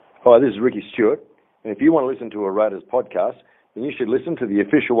Hi, this is Ricky Stewart, and if you want to listen to a Raiders podcast, then you should listen to the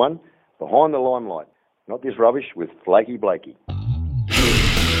official one, Behind the Limelight, not this rubbish with Flaky Blakey. Blake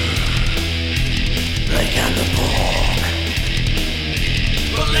and the Pork.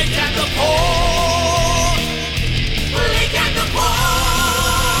 Blake and the Pork. Blake and the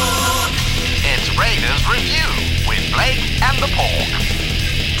Pork. It's Raiders Review with Blake and the Pork.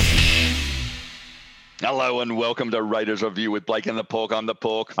 Hello and welcome to Raiders Review with Blake and the Pork. I'm the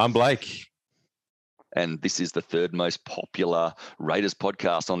Pork. I'm Blake. And this is the third most popular Raiders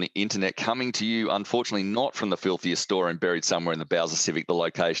podcast on the internet, coming to you, unfortunately, not from the filthiest store and buried somewhere in the bowels of Civic, the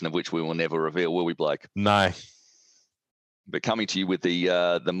location of which we will never reveal, will we, Blake? No. But coming to you with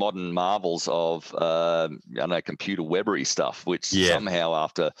the modern marvels of, computer webbery stuff, which somehow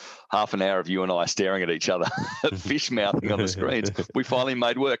after half an hour of you and I staring at each other, fish mouthing on the screens, we finally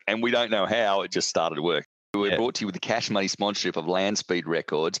made work. And we don't know how, it just started to work. We're brought to you with the cash money sponsorship of Landspeed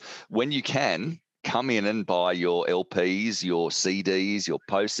Records. When you can, come in and buy your LPs, your CDs, your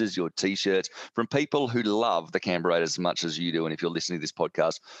posters, your T-shirts from people who love the Canberra Raiders as much as you do. And if you're listening to this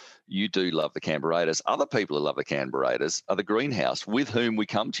podcast, you do love the Canberra Raiders. Other people who love the Canberra Raiders are the Greenhouse, with whom we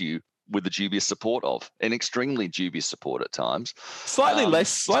come to you with the dubious support of, an extremely dubious support at times. Slightly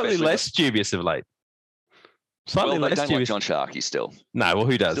less dubious of late. They don't like John Sharkey still. No, well,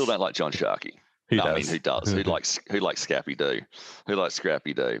 who does? Still don't like John Sharkey. Who does? Who does? Who likes Scrappy Doo? Who likes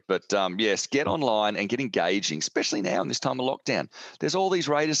Scrappy Doo? But yes, get online and get engaging, especially now in this time of lockdown. There's all these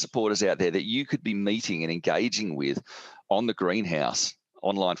Raiders supporters out there that you could be meeting and engaging with on the Greenhouse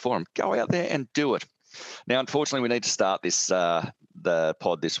online forum. Go out there and do it. Now, unfortunately, we need to start this the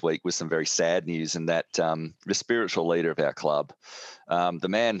pod this week with some very sad news, and that the spiritual leader of our club, the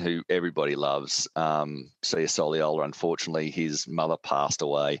man who everybody loves, Sia Soliola, unfortunately, his mother passed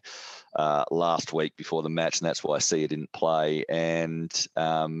away last week before the match, and that's why Sia didn't play. And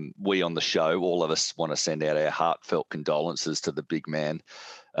we on the show, all of us want to send out our heartfelt condolences to the big man.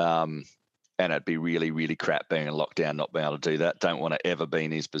 And it'd be really, really crap being in lockdown, not being able to do that. Don't want to ever be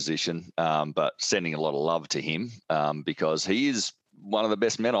in his position, but sending a lot of love to him because he is one of the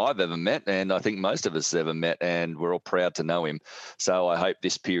best men I've ever met, and I think most of us have ever met, and we're all proud to know him. So I hope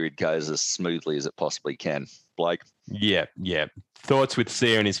this period goes as smoothly as it possibly can. Blake? Yeah. Thoughts with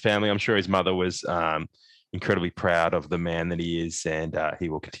Sia and his family. I'm sure his mother was incredibly proud of the man that he is, and he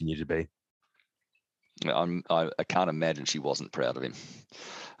will continue to be. I can't imagine she wasn't proud of him.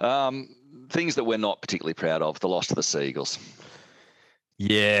 Things that we're not particularly proud of, the loss to the Seagulls.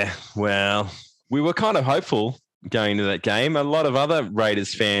 Yeah, well, we were kind of hopeful going into that game. A lot of other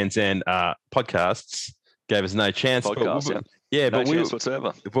Raiders fans and podcasts gave us no chance. No chance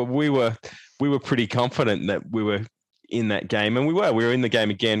whatsoever. But we were pretty confident that we were in that game, and we were in the game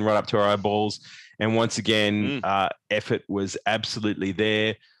again right up to our eyeballs. And once again, effort was absolutely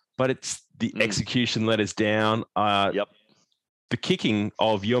there, but it's the execution let us down. The kicking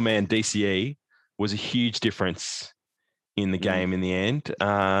of your man DCE was a huge difference in the game in the end.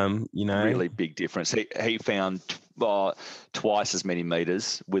 Really big difference. He found twice as many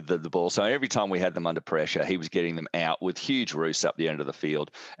meters with the ball. So every time we had them under pressure, he was getting them out with huge roosts up the end of the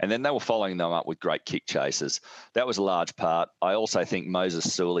field. And then they were following them up with great kick chases. That was a large part. I also think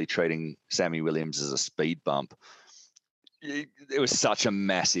Moses Suli treating Sammy Williams as a speed bump. It was such a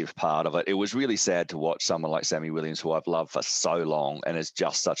massive part of it. It was really sad to watch someone like Sammy Williams, who I've loved for so long and is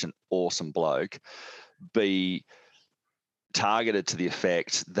just such an awesome bloke, be targeted to the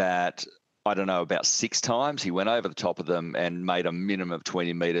effect that, I don't know, about 6 times he went over the top of them and made a minimum of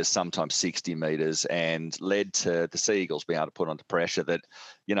 20 metres, sometimes 60 metres, and led to the Seagulls being able to put onto pressure that,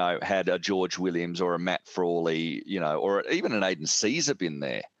 had a George Williams or a Matt Frawley, or even an Aiden Caesar been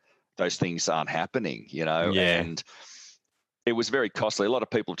there. Those things aren't happening, and it was very costly. A lot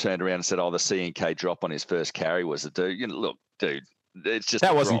of people turned around and said, the C&K drop on his first carry was a dude. Look, dude, it's just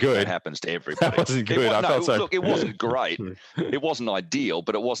that wasn't good. That happens to everybody. That wasn't good. I felt so. Look, it wasn't great. It wasn't ideal,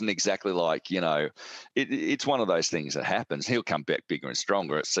 but it wasn't exactly like, it's one of those things that happens. He'll come back bigger and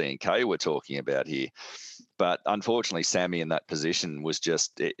stronger at C&K we're talking about here. But unfortunately, Sammy in that position was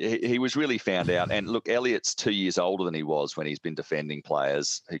just, he was really found out. And look, Elliott's 2 years older than he was when he's been defending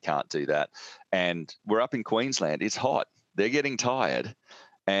players who can't do that. And we're up in Queensland. It's hot. They're getting tired,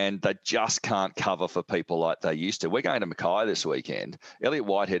 and they just can't cover for people like they used to. We're going to Mackay this weekend. Elliott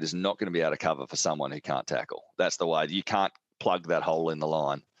Whitehead is not going to be able to cover for someone who can't tackle. That's the way. You can't plug that hole in the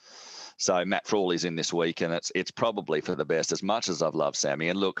line. So Matt Frawley's in this week, and it's probably for the best, as much as I've loved Sammy.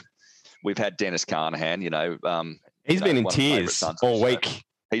 And look, we've had Dennis Carnahan, he's been in tears all week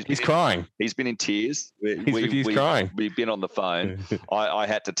He's crying. He's been in tears. He's crying. We've been on the phone. I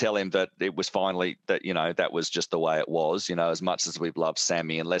had to tell him that it was finally that, that was just the way it was. As much as we've loved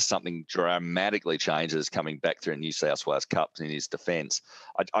Sammy, unless something dramatically changes coming back through New South Wales Cup in his defence,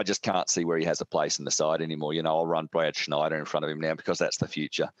 I just can't see where he has a place in the side anymore. I'll run Brad Schneider in front of him now because that's the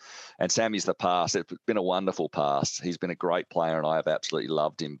future. And Sammy's the past. It's been a wonderful past. He's been a great player and I have absolutely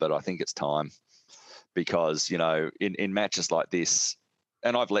loved him, but I think it's time because, in matches like this,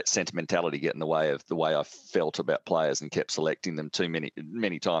 and I've let sentimentality get in the way of the way I've felt about players and kept selecting them too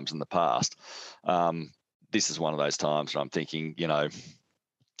many times in the past. This is one of those times where I'm thinking,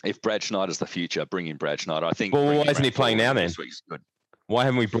 if Brad Schneider's the future, bring in Brad Schneider. I think. Well, why isn't he playing now then? This week's good. Why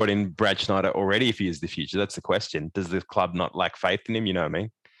haven't we brought in Brad Schneider already if he is the future? That's the question. Does the club not lack faith in him? You know what I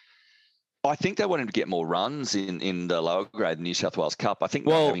mean? I think they want him to get more runs in the lower grade New South Wales Cup. I think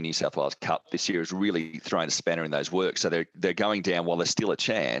not having New South Wales Cup this year has really thrown a spanner in those works. So they're going down while there's still a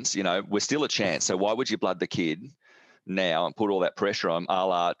chance. We're still a chance. So why would you blood the kid now and put all that pressure on, a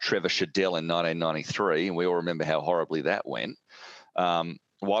la Trevor Shadell in 1993, and we all remember how horribly that went.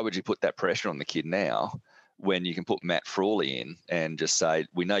 Why would you put that pressure on the kid now when you can put Matt Frawley in and just say,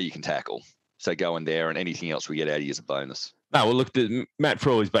 we know you can tackle, so go in there and anything else we get out of you is a bonus? No, well, look, Matt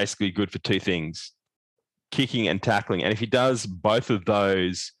Frawley is basically good for two things, kicking and tackling. And if he does both of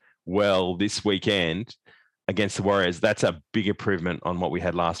those well this weekend against the Warriors, that's a big improvement on what we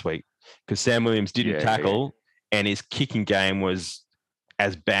had last week because Sam Williams didn't tackle and his kicking game was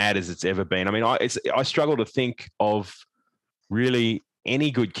as bad as it's ever been. I mean, I struggle to think of really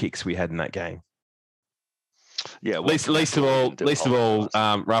any good kicks we had in that game. Yeah, well, least of all,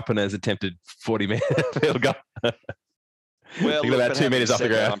 Rapana has attempted 40-meter field goal. Well, look, about 2 meters off the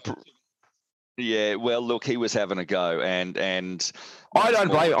ground. Look, he was having a go, and I don't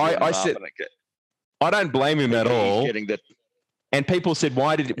blame. I don't blame him at all. And people said,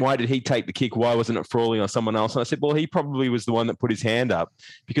 why did he take the kick? Why wasn't it Frawley or someone else? And I said, well, he probably was the one that put his hand up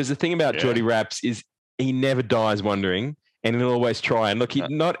because the thing about Geordie Raps is he never dies wondering, and he'll always try. And look,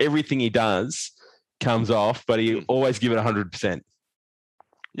 not everything he does comes off, but he always give it 100%.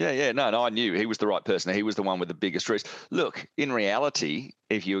 No, I knew he was the right person. He was the one with the biggest risk. Look, in reality,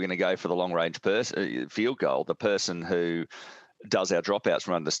 if you were going to go for the long-range field goal, the person who does our dropouts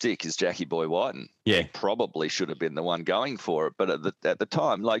from under the stick is Jackie Boy Whiten. Yeah. He probably should have been the one going for it. But at the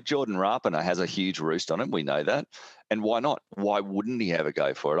time, like Jordan Rapana has a huge roost on him. We know that. And why not? Why wouldn't he have a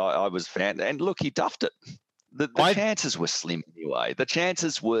go for it? I was fan. And look, he duffed it. The chances were slim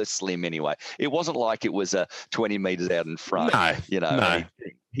anyway. It wasn't like it was 20 metres out in front. No.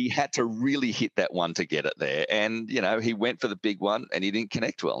 He had to really hit that one to get it there. And, he went for the big one and he didn't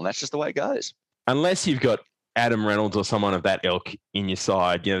connect well. And that's just the way it goes. Unless you've got Adam Reynolds or someone of that ilk in your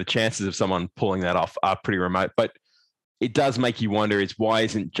side, the chances of someone pulling that off are pretty remote. But it does make you wonder is why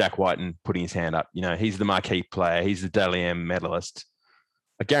isn't Jack Whiten putting his hand up? He's the marquee player. He's the Dally M medalist.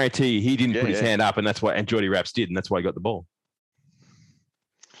 I guarantee you he didn't put his hand up, and Geordie Raps did, and that's why he got the ball.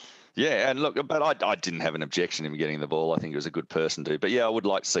 Yeah, and look, but I didn't have an objection in getting the ball. I think he was a good person to. But, I would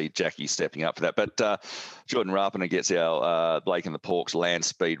like to see Jackie stepping up for that. But Jordan Rapana gets our Blake and the Porks land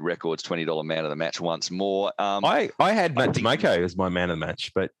speed records $20 man of the match once more. I had Matt Tomoko as my man of the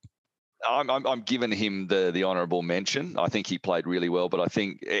match, but I'm giving him the honourable mention. I think he played really well, but I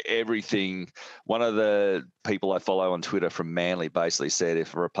think everything. One of the people I follow on Twitter from Manly basically said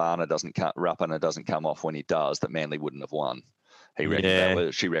if Rapana doesn't come off when he does, that Manly wouldn't have won. She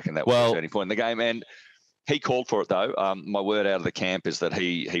reckoned that was the turning point in the game, and he called for it though. My word out of the camp is that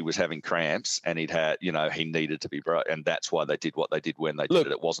he was having cramps and he needed to be brought, and that's why they did what they did when they did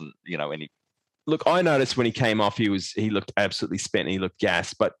it. It wasn't any. Look, I noticed when he came off, he looked absolutely spent and he looked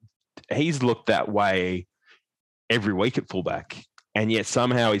gassed, but he's looked that way every week at fullback, and yet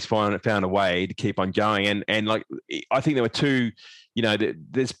somehow he's found a way to keep on going. And like I think there were two.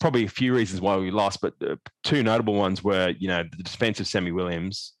 There's probably a few reasons why we lost, but the two notable ones were, the defense of Sammy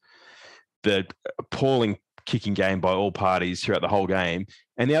Williams, the appalling kicking game by all parties throughout the whole game,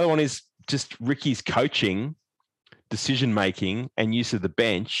 and the other one is just Ricky's coaching, decision-making, and use of the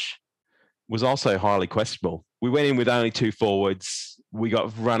bench was also highly questionable. We went in with only two forwards. We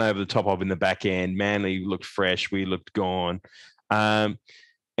got run over the top of in the back end. Manly looked fresh. We looked gone. And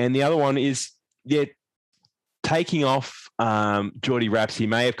the other one is, taking off Geordie Raps, he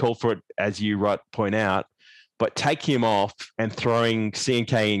may have called for it, as you point out, but taking him off and throwing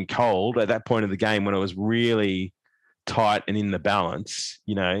CNK in cold at that point of the game when it was really tight and in the balance,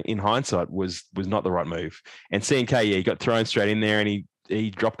 in hindsight, was not the right move. And CNK, he got thrown straight in there and he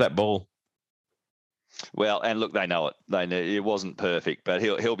dropped that ball. Well, and look, they know it. They know it wasn't perfect, but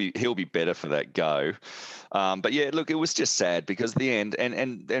he'll be better for that go. But yeah, look, it was just sad because the end,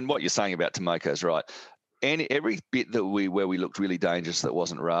 and what you're saying about Tomoko is right. And every bit where we looked really dangerous that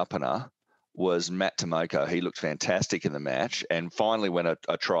wasn't Rapana was Matt Tomoko. He looked fantastic in the match, and finally, when a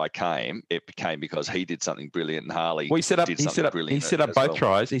try came, it became because he did something brilliant, and Harley Well, he set up both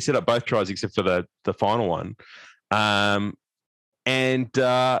tries. He set up both tries except for the final one, and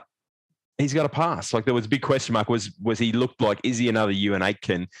he's got a pass. Like, there was a big question mark. Was he looked like, is he another Ewan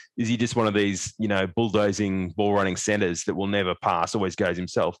Aitken? Is he just one of these, bulldozing, ball running centers that will never pass, always goes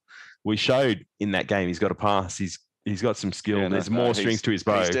himself? We showed in that game he's got a pass. He's got some skill. Yeah, there's more strings to his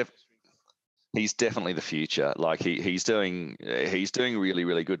bow. He's definitely the future. Like he's doing really,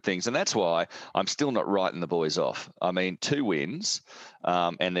 really good things. And that's why I'm still not writing the boys off. I mean, 2 wins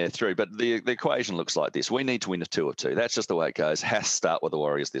and they're through. But the equation looks like this. We need to win a 2 of 2. That's just the way it goes. Has to start with the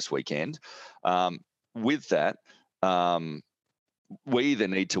Warriors this weekend. With that, we either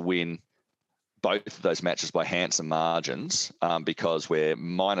need to win both of those matches by handsome margins because we're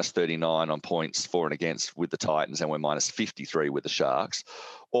minus 39 on points for and against with the Titans and we're minus 53 with the Sharks,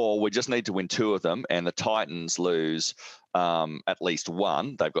 or we just need to win 2 of them and the Titans lose at least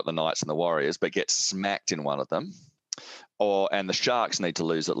 1. They've got the Knights and the Warriors, but get smacked in one of them. And the Sharks need to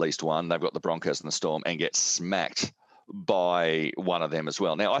lose at least 1. They've got the Broncos and the Storm and get smacked by one of them as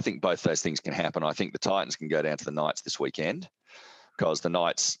well. Now, I think both those things can happen. I think the Titans can go down to the Knights this weekend, because the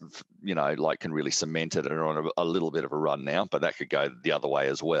Knights, can really cement it and are on a little bit of a run now, but that could go the other way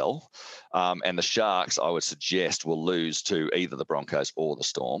as well. And the Sharks, I would suggest, will lose to either the Broncos or the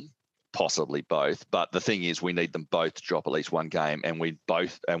Storm, possibly both. But the thing is, we need them both to drop at least 1 game, and we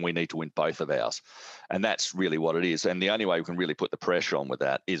need to win both of ours. And that's really what it is. And the only way we can really put the pressure on with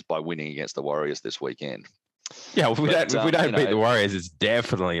that is by winning against the Warriors this weekend. Yeah, if we don't beat the Warriors, it's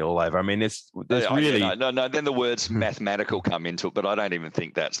definitely all over. I mean, then the words mathematical come into it, but I don't even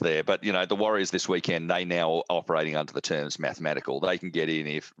think that's there. But, the Warriors this weekend, they now are operating under the terms mathematical. They can get in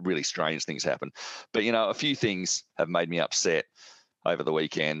if really strange things happen. But, a few things have made me upset over the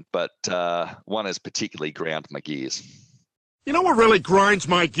weekend, but one has particularly ground my gears. You know what really grinds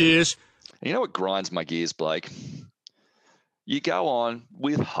my gears? You know what grinds my gears, Blake? You go on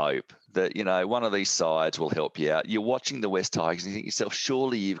with hope that, one of these sides will help you out. You're watching the West Tigers and you think to yourself,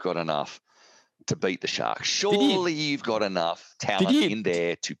 surely you've got enough to beat the Sharks. Surely you've got enough talent in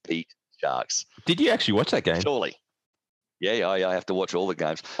there to beat Sharks. Did you actually watch that game? Surely. Yeah, I have to watch all the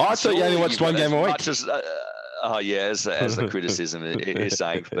games. I thought you only watched 1 game a week. As the criticism is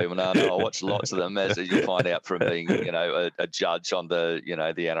saying for people. No, I watch lots of them, as you'll find out from being, a judge on the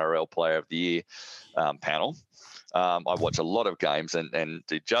NRL Player of the Year panel. I watch a lot of games and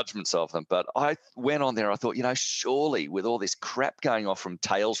do judgments of them, but I went on there. I thought, surely with all this crap going off from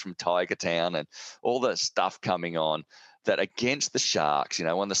Tales from Tiger Town and all the stuff coming on, that against the Sharks,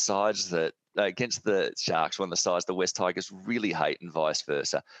 one of the sides that against the Sharks, one of the sides the West Tigers really hate and vice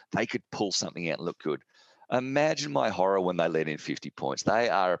versa, they could pull something out and look good. Imagine my horror when they let in 50 points. They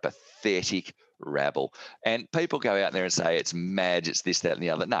are a pathetic rabble. And people go out there and say it's Madge, it's this, that, and the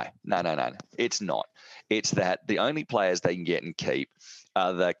other. No. It's not. It's that the only players they can get and keep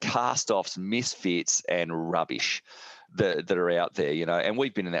are the cast-offs, misfits, and rubbish that are out there, and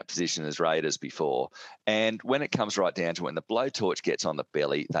we've been in that position as Raiders before. And when it comes right down to it, when the blowtorch gets on the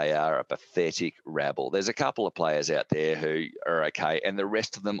belly, they are a pathetic rabble. There's a couple of players out there who are okay, and the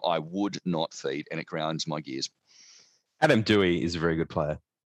rest of them I would not feed, and it grinds my gears. Adam Doueihi is a very good player.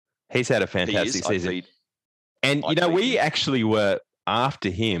 He's had a fantastic season. We actually were after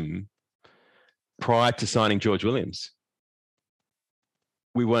him prior to signing George Williams.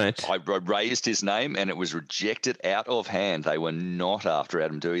 We weren't. I raised his name and it was rejected out of hand. They were not after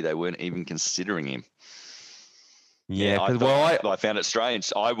Adam Doueihi. They weren't even considering him. Yeah, I found it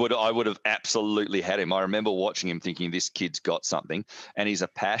strange. I would have absolutely had him. I remember watching him thinking this kid's got something, and he's a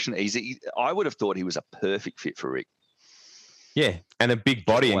passion. I would have thought he was a perfect fit for Rick. Yeah, and a big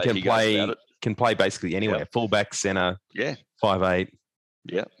body and can play basically anywhere. Yep. Fullback, centre. Yeah, 5'8".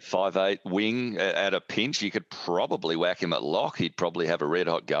 Yeah, 5'8", wing at a pinch. You could probably whack him at lock. He'd probably have a red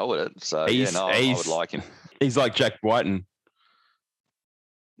hot go at it. So I would like him. He's like Jack Whiten.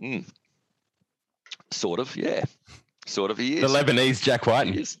 Sort of, yeah. Sort of he is. The Lebanese Jack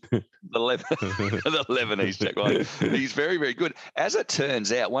Whiten. The Lebanese Jack Whiten. He's very, very good. As it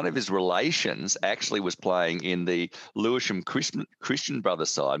turns out, one of his relations actually was playing in the Lewisham Christian Brothers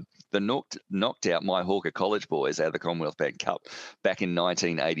side that knocked out my Hawker College boys out of the Commonwealth Bank Cup back in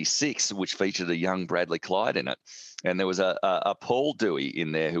 1986, which featured a young Bradley Clyde in it. And there was a Paul Doueihi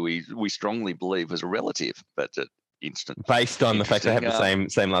in there who we strongly believe was a relative, but instant. Based on the fact they have the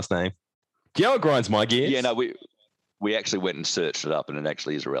same last name. Do you know what grinds my gears? Yeah, no, we actually went and searched it up, and it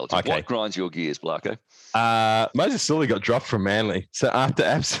actually is a relative. Okay. What grinds your gears, Blarko? Moses Sully got dropped from Manly. So after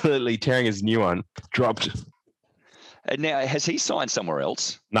absolutely tearing his new one, dropped. And now, has he signed somewhere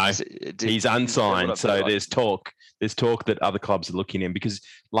else? No, he's unsigned. So there's talk. There's talk that other clubs are looking in, because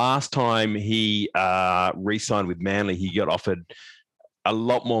last time he re-signed with Manly, he got offered a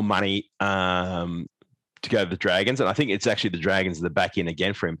lot more money to go to the Dragons. And I think it's actually the Dragons that are back in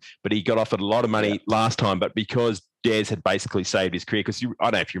again for him. But he got offered a lot of money last time. But because Des had basically saved his career, because I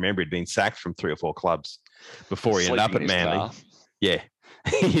don't know if you remember, he'd been sacked from 3 or 4 clubs before he ended up at Manly. Car. Yeah.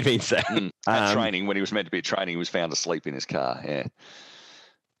 He'd been sacked. At training, when he was meant to be at training, he was found asleep in his car. Yeah.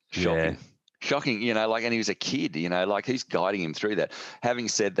 Shocking. Yeah. Shocking, and he was a kid, he's guiding him through that. Having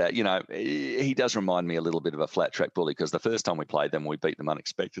said that, he does remind me a little bit of a flat track bully, because the first time we played them, we beat them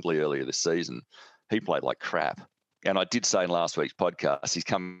unexpectedly earlier this season. He played like crap. And I did say in last week's podcast, he's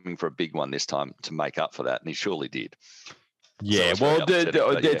coming for a big one this time to make up for that, and he surely did. Yeah, so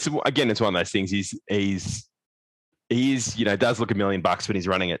it's again, it's one of those things. He is, does look $1 million when he's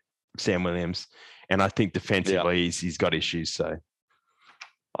running at Sam Williams, and I think defensively he's got issues. So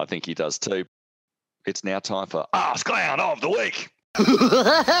I think he does too. It's now time for Ask Clown of the Week.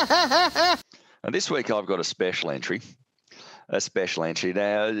 And this week I've got a special entry. Now,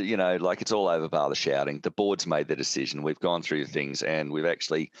 it's all over bar the shouting. The board's made the decision. We've gone through things, and we've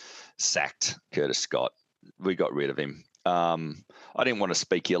actually sacked Curtis Scott. We got rid of him. I didn't want to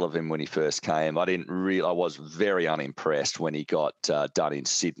speak ill of him when he first came. I was very unimpressed when he got done in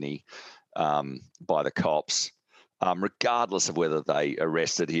Sydney by the cops. Regardless of whether they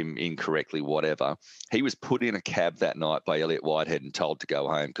arrested him incorrectly, whatever. He was put in a cab that night by Elliot Whitehead and told to go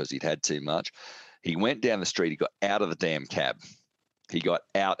home because he'd had too much. He went down the street. He got out of the damn cab. He got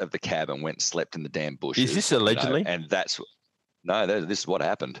out of the cab and went and slept in the damn bushes. Is this allegedly? And this is what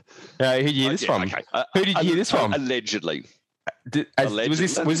happened. Who did you hear this from? Okay. Who did you hear this from? Allegedly. Was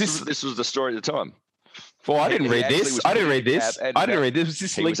this was the story at the time? Well, I didn't read this. Was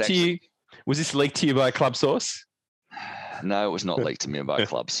this leaked to you? Was this leaked to you by a club source? No, it was not leaked to me by a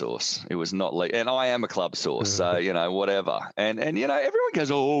club source. It was not leaked. And I am a club source, so, whatever. And everyone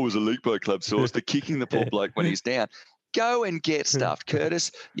goes, oh, it was a leak by a club source. They're kicking the poor bloke when he's down. Go and get stuffed,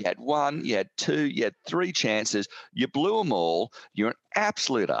 Curtis. You had 1, you had 2, you had 3 chances. You blew them all. You're an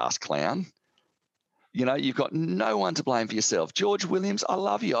absolute ass clown. You've got no one to blame for yourself. George Williams, I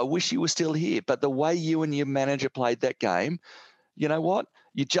love you. I wish you were still here. But the way you and your manager played that game, you know what?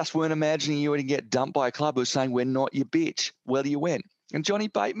 You just weren't imagining you were going to get dumped by a club who was saying, we're not your bitch. Well, you went. And Johnny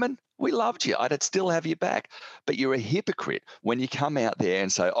Bateman, we loved you. I'd still have you back. But you're a hypocrite when you come out there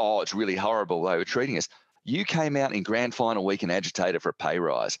and say, oh, it's really horrible the way we're treating us. You came out in grand final week and agitated for a pay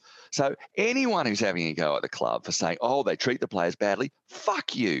rise. So anyone who's having a go at the club for saying, oh, they treat the players badly,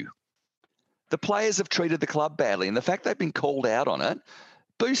 fuck you. The players have treated the club badly. And the fact they've been called out on it,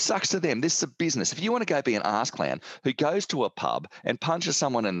 boost sucks to them. This is a business. If you want to go be an arse clown who goes to a pub and punches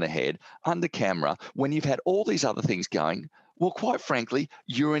someone in the head under camera when you've had all these other things going, well, quite frankly,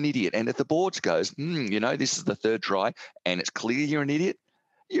 you're an idiot. And if the board goes, this is the 3rd try and it's clear you're an idiot,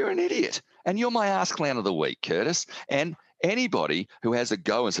 you're an idiot. And you're my arse clown of the week, Curtis. And anybody who has a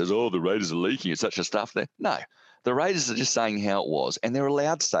go and says, oh, the Raiders are leaking and such a stuff there, no. The Raiders are just saying how it was, and they're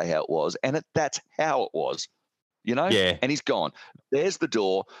allowed to say how it was, and that's how it was. Yeah. And he's gone. There's the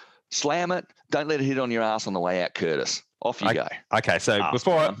door. Slam it. Don't let it hit on your ass on the way out, Curtis. Off you go. Okay, so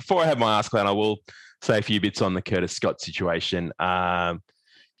before I have my ask clown, I will say a few bits on the Curtis Scott situation. I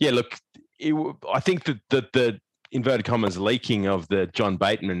think that the inverted commas leaking of the John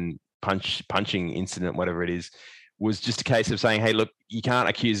Bateman punching incident, whatever it is, was just a case of saying, hey, look, you can't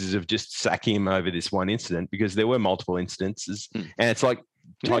accuse us of just sacking him over this one incident, because there were multiple incidences. And it's like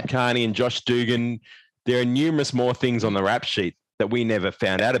Todd Carney and Josh Dugan. There are numerous more things on the rap sheet that we never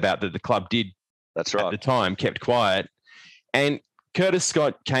found out about that the club did. That's right. At the time, kept quiet. And Curtis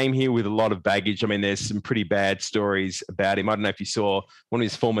Scott came here with a lot of baggage. I mean, there's some pretty bad stories about him. I don't know if you saw one of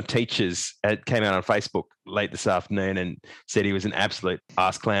his former teachers came out on Facebook late this afternoon and said he was an absolute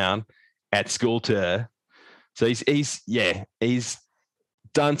ass clown at school to her. So he's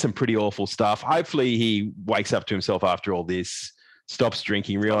done some pretty awful stuff. Hopefully he wakes up to himself after all this, stops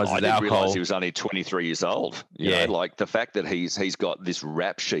drinking, realizes I didn't alcohol. realize he was only 23 years old. You know, like the fact that he's got this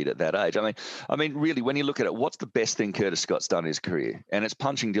rap sheet at that age. I mean, really, when you look at it, what's the best thing Curtis Scott's done in his career? And it's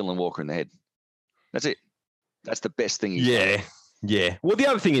punching Dylan Walker in the head. That's it. That's the best thing he's done. Yeah. Well, the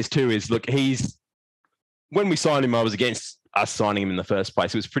other thing is too, look, when we signed him, I was against us signing him in the first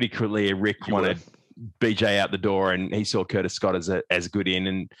place. It was pretty clear Rick wanted BJ out the door, and he saw Curtis Scott as a good in,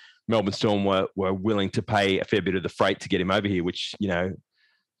 and Melbourne Storm were willing to pay a fair bit of the freight to get him over here, which, you know,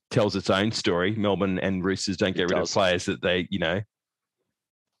 tells its own story. Melbourne and Roosters don't get rid of players that they,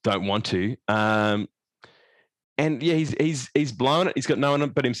 don't want to. And yeah, he's blown it. He's got no one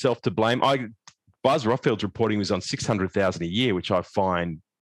but himself to blame. Buzz Rothfield's reporting was on 600,000 a year, which I find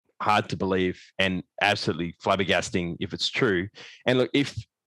hard to believe and absolutely flabbergasting if it's true. And look, if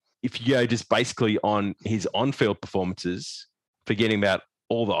you go just basically on his on-field performances, forgetting about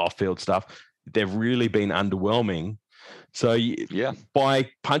all the off-field stuff, they've really been underwhelming. So yeah, by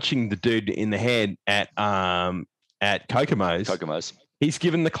punching the dude in the head at Kokomo's, he's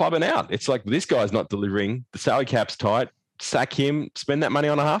given the club an out. It's like, this guy's not delivering. The salary cap's tight. Sack him. Spend that money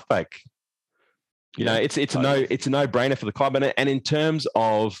on a halfback. It's a no-brainer for the club. And in terms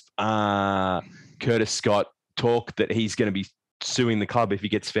of Curtis Scott talk that he's going to be suing the club if he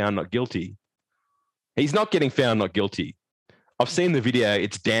gets found not guilty, he's not getting found not guilty. I've seen the video.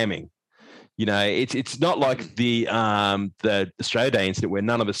 It's damning. It's not like the Australia Day incident where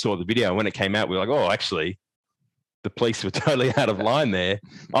none of us saw the video. When it came out, we were like, oh, actually, the police were totally out of line there.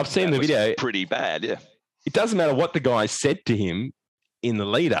 I've seen the video. Pretty bad, yeah. It doesn't matter what the guy said to him in the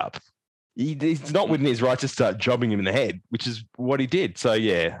lead up. He's not within his right to start jobbing him in the head, which is what he did. So,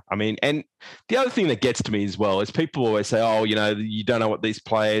 yeah, I mean, and the other thing that gets to me as well is people always say, oh, you don't know what these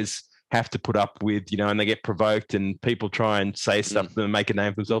players have to put up with, and they get provoked and people try and say stuff to them and make a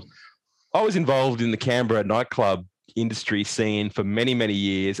name for themselves. I was involved in the Canberra nightclub industry scene for many, many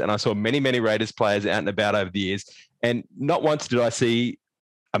years, and I saw many, many Raiders players out and about over the years, and not once did I see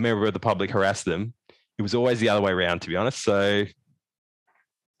a member of the public harass them. It was always the other way around, to be honest. So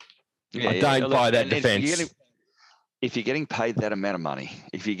I don't buy that defence. If you're getting paid that amount of money,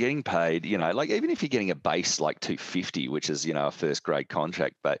 if you're getting paid, like even if you're getting a base like $250, which is, a first grade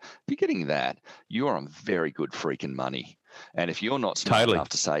contract, but if you're getting that, you're on very good freaking money. And if you're not smart enough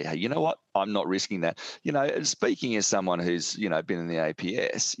to say, hey, you know what, I'm not risking that. Speaking as someone who's, been in the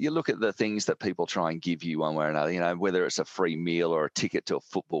APS, you look at the things that people try and give you one way or another, whether it's a free meal or a ticket to a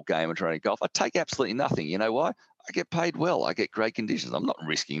football game or trying to golf. I take absolutely nothing. You know why? I get paid well. I get great conditions. I'm not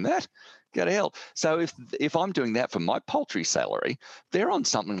risking that. Go to hell. So if I'm doing that for my paltry salary, they're on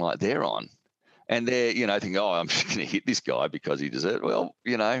something like they're on. And they're, thinking, oh, I'm just going to hit this guy because he does it. Well,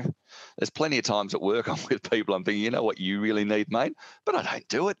 there's plenty of times at work I'm with people, I'm thinking, you know what you really need, mate? But I don't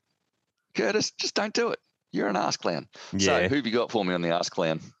do it. Curtis, just don't do it. You're an arse clown. Yeah. So who have you got for me on the arse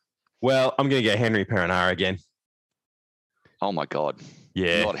clown? Well, I'm going to go Henry Perenara again. Oh, my God.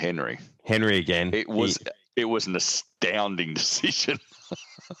 Yeah. Not Henry. Henry again. It was an astounding decision.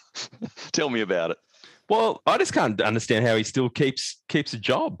 Tell me about it. Well, I just can't understand how he still keeps a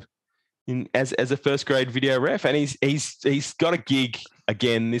job as a first grade video ref, and he's got a gig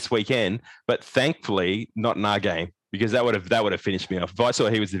again this weekend, but thankfully not in our game, because that would have finished me off. If I saw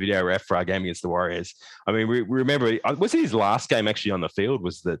he was the video ref for our game against the Warriors, I mean, we remember, was his last game actually on the field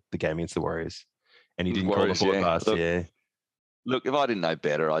was the game against the Warriors, and he didn't call the broadcast. Yeah. Look, if I didn't know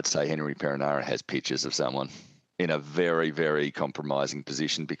better, I'd say Henry Perenara has pictures of someone in a very, very compromising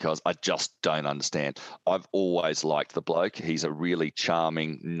position, because I just don't understand. I've always liked the bloke. He's a really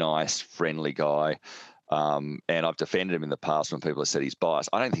charming, nice, friendly guy. And I've defended him in the past when people have said he's biased.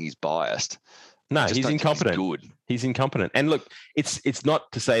 I don't think he's biased. No, he's incompetent. He's incompetent. And look, it's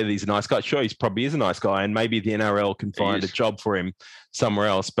not to say that he's a nice guy. Sure, he probably is a nice guy, and maybe the NRL can find a job for him somewhere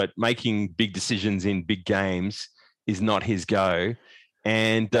else. But making big decisions in big games is not his go.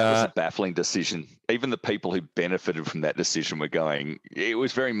 And that was a baffling decision. Even the people who benefited from that decision were going, it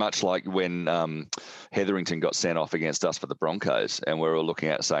was very much like when Hetherington got sent off against us for the Broncos, and we were looking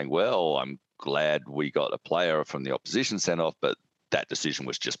at it saying, well, I'm glad we got a player from the opposition sent off, but that decision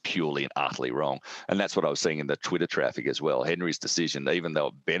was just purely and utterly wrong. And that's what I was seeing in the Twitter traffic as well. Henry's decision, even though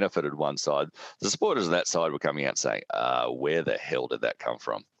it benefited one side, the supporters of that side were coming out saying, where the hell did that come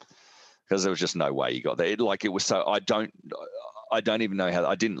from? Because there was just no way he got there. It was so, I don't even know how.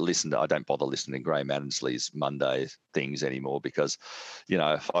 I don't bother listening to Graham Annesley's Monday things anymore, because,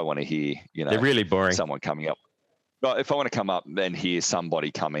 if I want to hear, they're really boring. Someone coming up. But if I want to come up and hear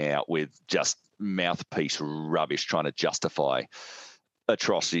somebody coming out with just mouthpiece rubbish trying to justify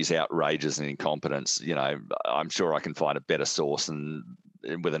atrocities, outrages, and incompetence, I'm sure I can find a better source and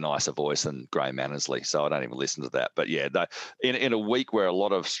with a nicer voice than Graham Annesley. So I don't even listen to that. But yeah, in a week where a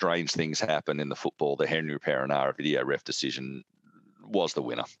lot of strange things happen in the football, the Henry Perenara video ref decision was the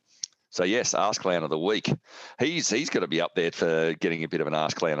winner. So yes, Arse Clown of the Week. He's got to be up there for getting a bit of an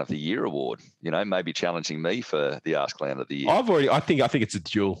Arse Clown of the Year award. Maybe challenging me for the Arse Clown of the Year. I think it's a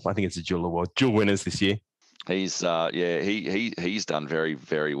dual. I think it's a dual award. Dual winners this year. He's he's done very,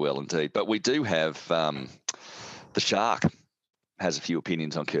 very well indeed. But we do have the Shark has a few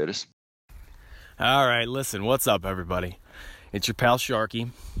opinions on Curtis. All right, listen, what's up, everybody? It's your pal Sharky,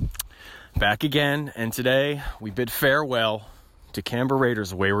 back again, and today we bid farewell to Canberra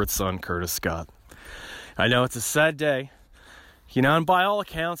Raiders' wayward son, Curtis Scott. I know it's a sad day, and by all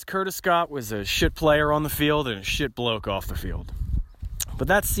accounts, Curtis Scott was a shit player on the field and a shit bloke off the field. But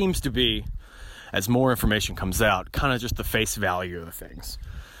that seems to be, as more information comes out, kind of just the face value of the things.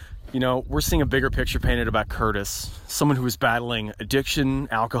 We're seeing a bigger picture painted about Curtis, someone who is battling addiction,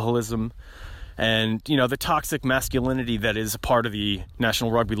 alcoholism, and, the toxic masculinity that is a part of the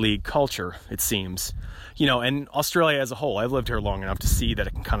National Rugby League culture, it seems. And Australia as a whole. I've lived here long enough to see that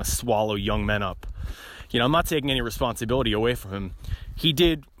it can kind of swallow young men up. I'm not taking any responsibility away from him. He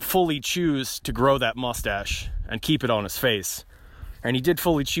did fully choose to grow that mustache and keep it on his face. And he did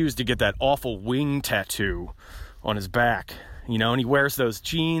fully choose to get that awful wing tattoo on his back. And he wears those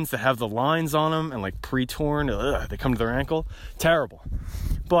jeans that have the lines on them and pre-torn. They come to their ankle. Terrible.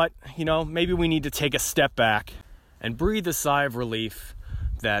 But, maybe we need to take a step back and breathe a sigh of relief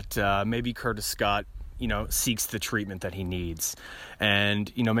that maybe Curtis Scott, seeks the treatment that he needs.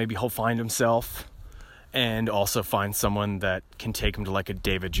 And, maybe he'll find himself and also find someone that can take him to a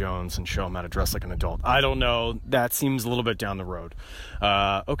David Jones and show him how to dress like an adult. I don't know. That seems a little bit down the road.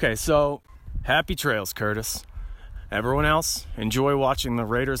 Okay, so happy trails, Curtis. Everyone else, enjoy watching the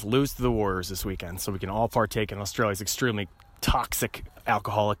Raiders lose to the Warriors this weekend so we can all partake in Australia's extremely toxic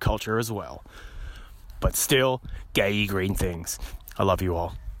alcoholic culture as well. But still, gay green things. I love you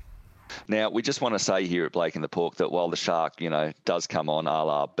all. Now, we just want to say here at Blake and the Pork that while the Shark, does come on a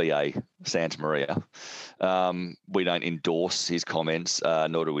la B.A. Santa Maria, we don't endorse his comments,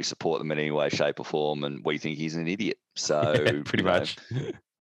 nor do we support them in any way, shape or form, and we think he's an idiot. So pretty much.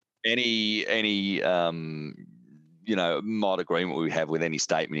 Any mod agreement we have with any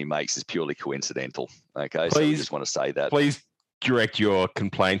statement he makes is purely coincidental. Okay, so we just want to say that. Please direct your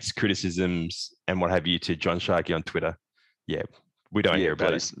complaints, criticisms, and what have you to John Sharkey on Twitter. Yeah, we don't hear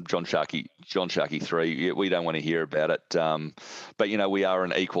about it. John Sharkey 3. We don't want to hear about it. But we are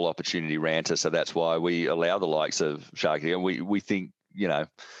an equal opportunity ranter, so that's why we allow the likes of Sharkey. And we think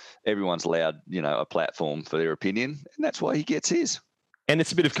everyone's allowed a platform for their opinion, and that's why he gets his. And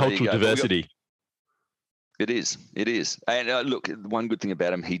it's a bit of cultural diversity. It is. And look, one good thing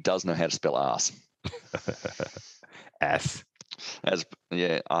about him, he does know how to spell arse. Ass. Ass.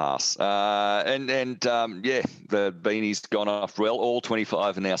 The beanie's gone off well. All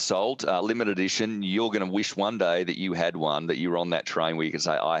 25 are now sold. Limited edition. You're going to wish one day that you had one, that you were on that train where you could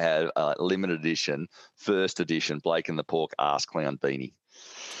say, I have a limited edition, first edition Blake and the Pork Arse Clown beanie.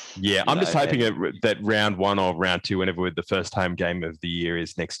 Yeah, I'm just hoping that round one or round two, whenever the first home game of the year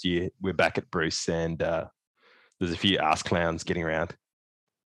is next year, we're back at Bruce and there's a few ass clowns getting around.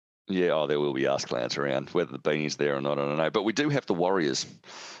 Yeah, there will be ass clowns around. Whether the beanie's there or not, I don't know. But we do have the Warriors,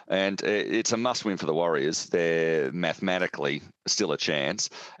 and it's a must-win for the Warriors. They're mathematically still a chance,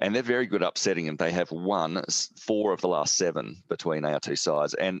 and they're very good upsetting them. They have won 4 of the last 7 between our two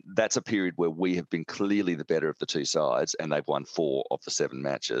sides, and that's a period where we have been clearly the better of the two sides, and they've won 4 of the 7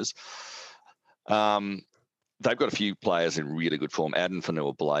 matches. They've got a few players in really good form. Addin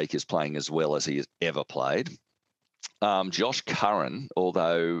Fonua-Blake is playing as well as he has ever played. Josh Curran,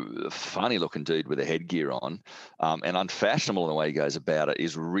 although funny-looking dude with a headgear on and unfashionable in the way he goes about it,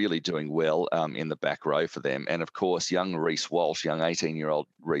 is really doing well in the back row for them. And, of course, young Reece Walsh, young 18-year-old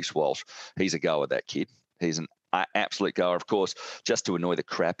Reece Walsh, he's a goer, that kid. He's an absolute goer. Of course, just to annoy the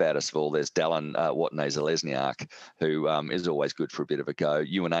crap out of us all, there's Dallin Watene-Zelezniak, who is always good for a bit of a go.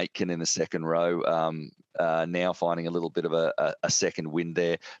 Ewan Aitken in the second row, now finding a little bit of a second wind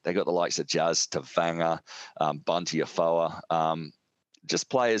there. They got the likes of Jazz Tavanga, Bunty Afoa, just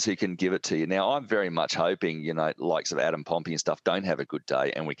players who can give it to you. Now, I'm very much hoping, likes of Adam Pompey and stuff don't have a good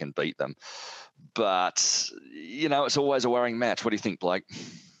day and we can beat them. But, it's always a worrying match. What do you think, Blake?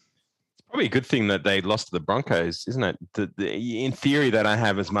 Probably a good thing that they lost to the Broncos, isn't it? In theory, they don't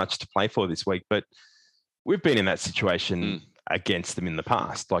have as much to play for this week, but we've been in that situation against them in the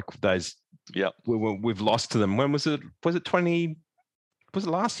past. Like those, we've lost to them. When was it? Was it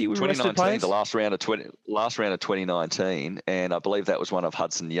last year? 2019, the last round of 2019, and I believe that was one of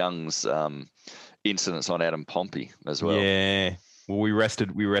Hudson Young's incidents on Adam Pompey as well. Yeah, well, we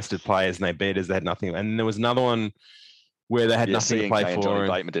rested players and they beat us. They had nothing, and there was another one where they had nothing to play for. And Johnny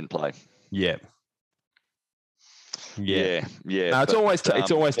Bateman didn't play. Yeah. No, it's always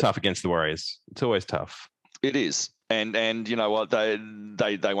tough against the Warriors. It's always tough. It is, and you know what, they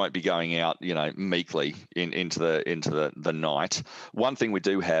won't be going out meekly into the night. One thing we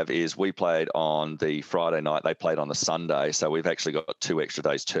do have is we played on the Friday night. They played on the Sunday, so we've actually got 2 extra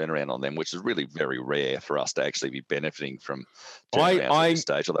days turnaround on them, which is really very rare for us to actually be benefiting from turnaround at this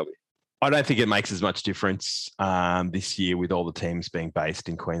stage. Although I don't think it makes as much difference this year with all the teams being based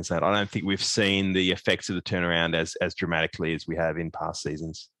in Queensland. I don't think we've seen the effects of the turnaround as dramatically as we have in past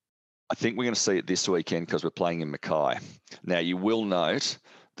seasons. I think we're going to see it this weekend because we're playing in Mackay. Now, you will note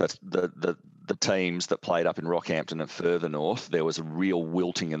that the teams that played up in Rockhampton and further north, there was a real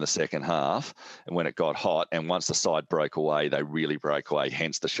wilting in the second half. And when it got hot, and once the side broke away, they really broke away,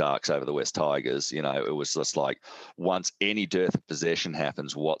 hence the Sharks over the West Tigers. You know, it was just like once any dearth of possession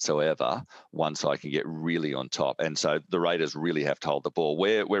happens whatsoever, one side can get really on top. And so the Raiders really have to hold the ball.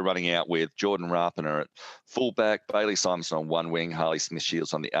 We're running out with Jordan Rapiner at fullback, Bailey Simonson on one wing, Harley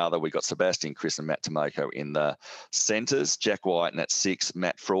Smith-Shields on the other. We've got Sebastian Chris and Matt Tomoko in the centres, Jack White and at 6,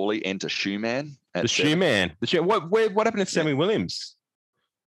 Matt Frawley, enter Shoeman. The Shoeman. What happened to Sammy Williams?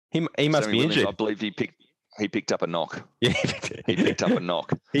 He must Sammy be Williams, injured. I believe he picked up a knock. Yeah, He picked up a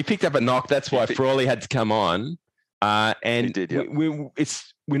knock. He picked up a knock. That's why Frawley had to come on. And He did, yep.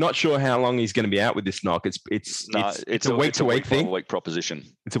 we're not sure how long he's going to be out with this knock. It's a week to week thing. Week proposition.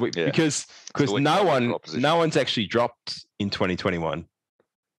 It's a week Yeah. because no one's actually dropped in 2021.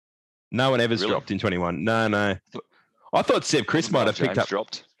 No one ever's Really? dropped in 21. No. I thought Seb Chris might have picked up.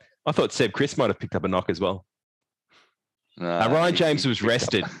 Dropped. I thought Seb Chris might have picked up a knock as well. No, Ryan he James was picked up-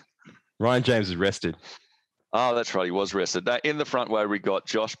 rested. Ryan James was rested. Oh, that's right. He was rested. In the front row, we got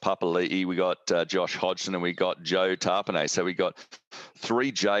Josh Papali'i, we got Josh Hodgson, and we got Joe Tarpanay. So we got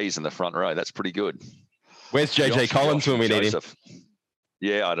 3 J's in the front row. That's pretty good. Where's JJ Collins when we need him?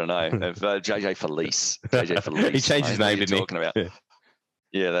 Yeah, I don't know. If, JJ Felice. JJ Felice. He changed his name, What are you didn't he? talking about? Yeah.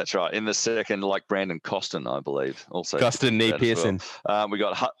 Yeah, that's right. In the second, like Brandon Costin, I believe. Also, Costin, Nee that as Pearson. well. We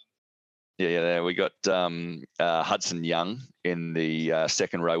got we got Hudson Young in the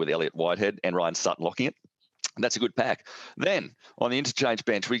second row with Elliot Whitehead and Ryan Sutton locking it. That's a good pack. Then on the interchange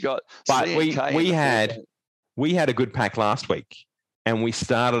bench, we got. But CNK we had a good pack last week, and we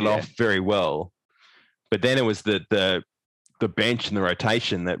started off very well, but then it was the bench and the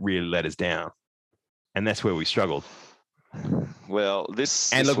rotation that really let us down, and that's where we struggled. Well,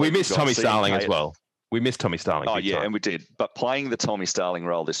 this And look, we week missed we've got Tommy Starling CNK as well. We missed Tommy Starling. Oh, big yeah, time. and we did. But playing the Tommy Starling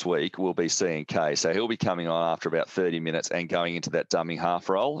role this week will be CNK. So he'll be coming on after about 30 minutes and going into that dummy half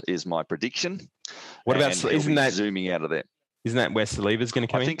role is my prediction. What about And he'll isn't be that zooming out of there? isn't that where Saliva's going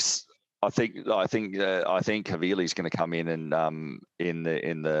to come I in? think Havili's going to come in and in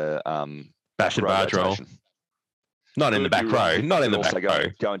the Bash and barge role. rotation. Not in the back row. Not in the back row.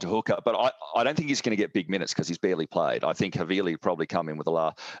 Going to hooker, but I don't think he's going to get big minutes because he's barely played. I think Havili probably come in with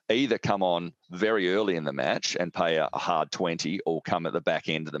either come on very early in the match and pay a hard 20, or come at the back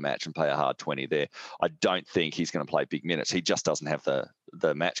end of the match and pay a hard 20 there. I don't think he's going to play big minutes. He just doesn't have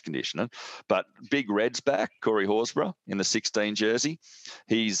the match conditioning. But Big Red's back, Corey Horsburgh in the 16 jersey.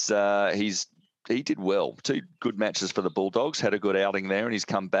 He did well. 2 good matches for the Bulldogs, had a good outing there, and he's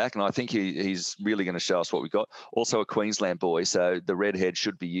come back. And I think he's really going to show us what we've got. Also a Queensland boy, so the redhead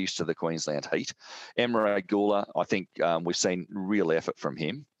should be used to the Queensland heat. Emre Gula, I think we've seen real effort from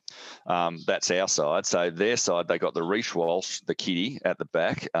him. That's our side. So their side, they got the Reece Walsh, the kiddie at the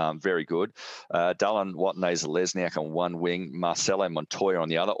back, very good. Dylan Watney-Lesniak on one wing, Marcelo Montoya on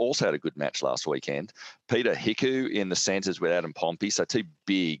the other. Also had a good match last weekend. Peter Hiku in the centres with Adam Pompey. So 2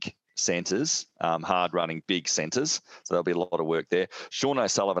 big centres, hard-running big centres. So there'll be a lot of work there. Sean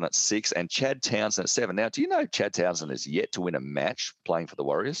O'Sullivan at 6 and Chad Townsend at 7. Now, do you know Chad Townsend is yet to win a match playing for the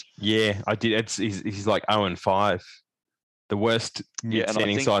Warriors? Yeah, I did. He's like 0-5, the worst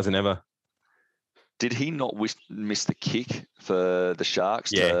mid-standing size than ever. Did he not miss the kick for the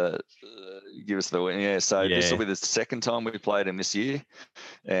Sharks to give us the win? Yeah, so this will be the second time we played him this year.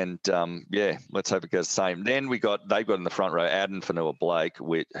 And, let's hope it goes the same. Then they've got in the front row Aden Fanua-Blake,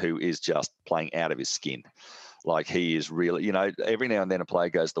 who is just playing out of his skin. Like he is really, every now and then a player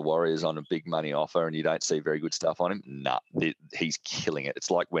goes to the Warriors on a big money offer and you don't see very good stuff on him. Nah, he's killing it. It's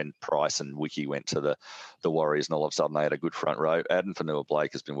like when Price and Wiki went to the Warriors and all of a sudden they had a good front row. Aden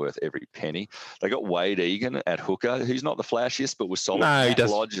Fanua-Blake has been worth every penny. They got Wade Egan at hooker, who's not the flashiest, but was solid. No, he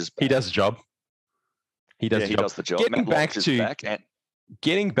does. He does the job. He does the job.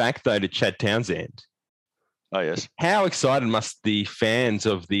 Getting back though to Chad Townsend. Oh, yes. How excited must the fans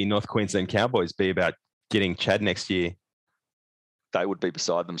of the North Queensland Cowboys be about getting Chad next year? They would be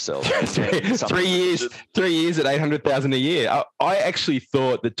beside themselves. 3 years at $800,000 a year. I actually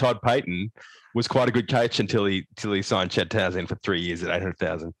thought that Todd Payton was quite a good coach until he signed Chad Townsend for 3 years at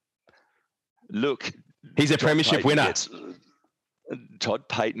 $800,000. Look, he's a premiership winner. Todd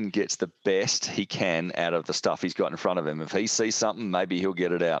Payton gets the best he can out of the stuff he's got in front of him. If he sees something, maybe he'll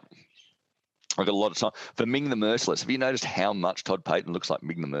get it out. I've got a lot of time for Ming the Merciless. Have you noticed how much Todd Payton looks like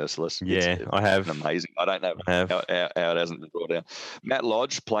Ming the Merciless? Yeah, it's I have. amazing. I don't know I have. how it hasn't been brought down. Matt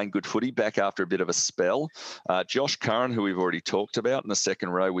Lodge playing good footy back after a bit of a spell. Josh Curran, who we've already talked about in the second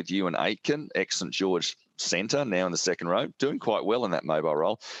row with you and Aitken, ex-St George centre, now in the second row, doing quite well in that mobile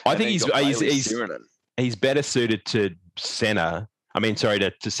role. I think he's better suited to centre.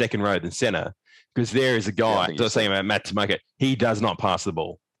 To second row than centre, because there is a guy. I was saying about Matt Tomoka. He does not pass the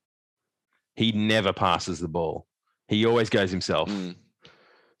ball. He never passes the ball. He always goes himself.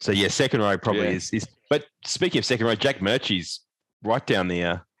 So yeah, second row probably is. But speaking of second row, Jack Murchie's right down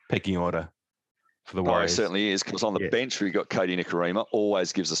the pecking order for the Warriors. He certainly is, because on the bench we got Cody Nikorima,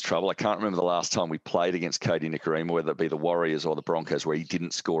 always gives us trouble. I can't remember the last time we played against Cody Nikorima, whether it be the Warriors or the Broncos, where he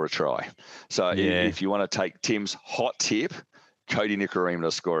didn't score a try. So if you want to take Tim's hot tip, Cody Nikorima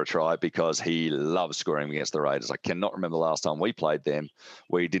to score a try, because he loves scoring against the Raiders. I cannot remember the last time we played them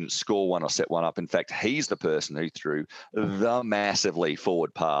where he didn't score one or set one up. In fact, he's the person who threw the massively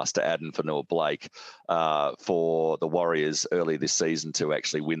forward pass to Aden Fanua-Blake for the Warriors early this season to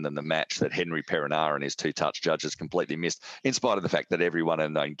actually win them the match that Henry Perinara and his two-touch judges completely missed, in spite of the fact that everyone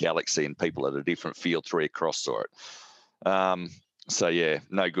in the known galaxy and people at a different field 3 across saw it. So yeah,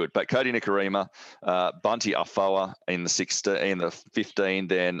 no good. But Cody Nikorima, Bunty Afoa in the 15,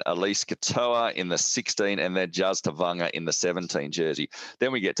 then Elise Katoa in the 16, and then Jazz Tavanga in the 17 jersey.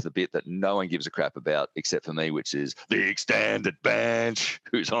 Then we get to the bit that no one gives a crap about except for me, which is the extended bench.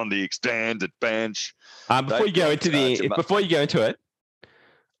 Who's on the extended bench? Before you go into it,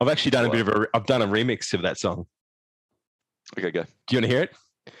 I've actually done I've done a remix of that song. Okay, go. Do you want to hear it?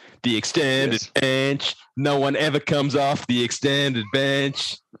 The extended bench. No one ever comes off the extended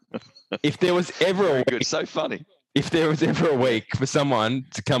bench. If there was ever a week, good, so funny. If there was ever a week for someone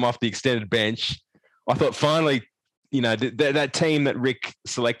to come off the extended bench, I thought finally, that team that Rick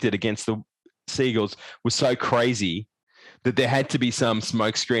selected against the Seagulls was so crazy that there had to be some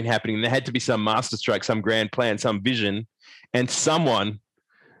smoke screen happening. There had to be some masterstroke, some grand plan, some vision, and someone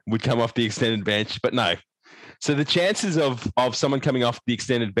would come off the extended bench. But no. So the chances of someone coming off the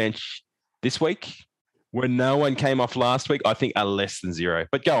extended bench this week, where no one came off last week, I think are less than 0.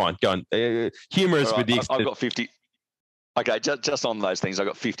 But go on. Humorous with the extended. I've got 50. Okay, just on those things, I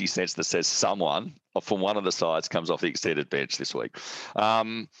got 50 cents that says someone from one of the sides comes off the extended bench this week.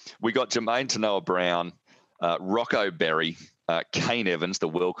 We got Jermaine Tanoa Brown, Rocco Berry, Kane Evans, the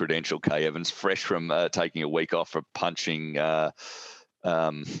well-credentialed Kay Evans, fresh from taking a week off for punching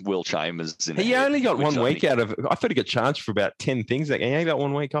Will Chambers. He only got 1 week out of. I thought he got charged for about 10 things. He only got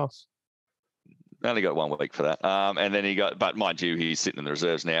 1 week off. Only got 1 week for that. And then but mind you, he's sitting in the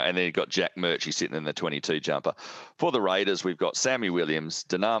reserves now. And then he got Jack Murchie sitting in the 22 jumper. For the Raiders, we've got Sammy Williams,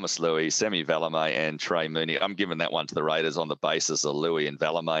 Dynamis Louis, Semi Valame, and Trey Mooney. I'm giving that one to the Raiders on the basis of Louis and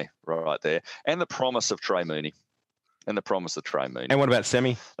Valame right there. And the promise of Trey Mooney. And what about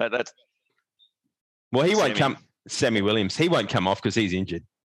Semi? Well, he won't come. Sammy Williams, he won't come off because he's injured.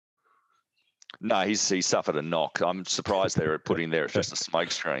 No, he suffered a knock. I'm surprised they were putting there. It's just a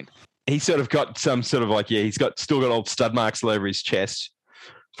smoke screen. He's sort of got some sort of still got old stud marks all over his chest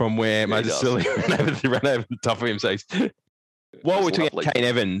from where Moses Sully ran over the top of him. So while we're talking about Kane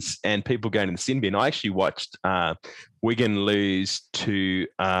Evans and people going to the sin bin, I actually watched Wigan lose to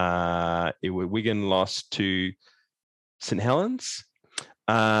Wigan lost to St Helens.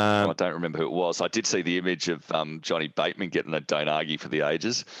 I don't remember who it was. I did see the image of Johnny Bateman getting a don't argue for the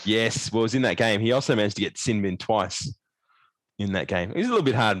ages. Yes, well, it was in that game. He also managed to get sin bin twice in that game. It was a little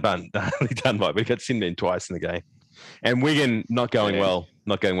bit hard done by, but he got sin bin twice in the game. And Wigan not going well.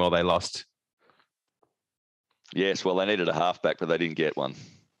 They lost. Yes, well, they needed a halfback, but they didn't get one.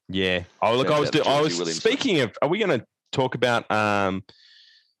 Yeah. Oh, look, I was speaking of. Are we going to talk about the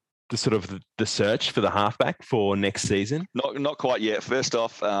search for the halfback for next season? Not quite yet. First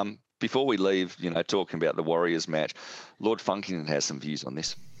off, before we leave, talking about the Warriors match, Lord Funkington has some views on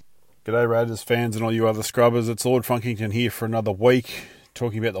this. G'day Raiders fans and all you other scrubbers. It's Lord Funkington here for another week,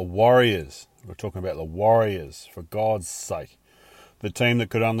 talking about the Warriors. We're talking about the Warriors, for God's sake. The team that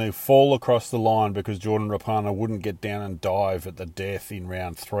could only fall across the line because Jordan Rapana wouldn't get down and dive at the death in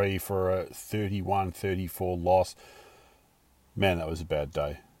round 3 for a 31-34 loss. Man, that was a bad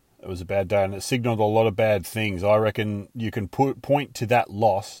day. It was a bad day, and it signalled a lot of bad things. I reckon you can point to that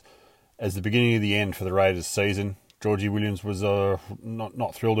loss as the beginning of the end for the Raiders season. Georgie Williams was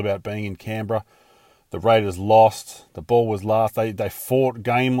not thrilled about being in Canberra. The Raiders lost. The ball was last. They fought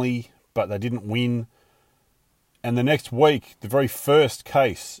gamely, but they didn't win. And the next week, the very first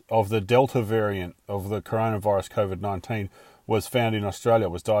case of the Delta variant of the coronavirus COVID-19 was found in Australia,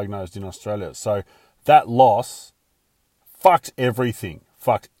 was diagnosed in Australia. So that loss fucked everything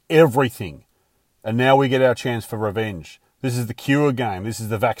And now we get our chance for revenge. This is the cure game. This is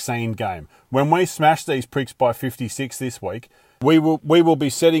the vaccine game. When we smash these pricks by 56 this week, we will be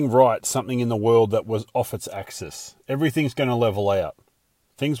setting right something in the world that was off its axis. Everything's going to level out.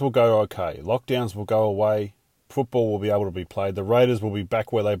 Things will go okay. Lockdowns will go away. Football will be able to be played. The Raiders will be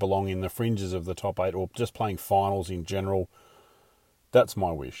back where they belong, in the fringes of the top 8, or just playing finals in general. That's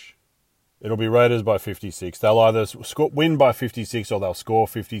my wish. It'll be Raiders by 56. They'll either win by 56 or they'll score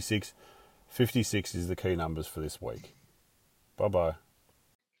 56. 56 is the key numbers for this week. Bye-bye.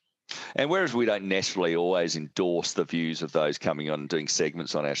 And whereas we don't necessarily always endorse the views of those coming on and doing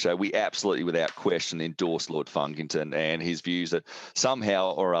segments on our show, we absolutely, without question, endorse Lord Funkington and his views that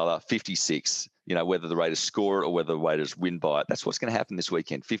somehow or other 56, whether the Raiders score it or whether the Raiders win by it, that's what's going to happen this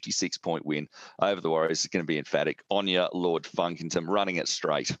weekend. 56-point win over the Warriors is going to be emphatic. Anya, Lord Funkington, running it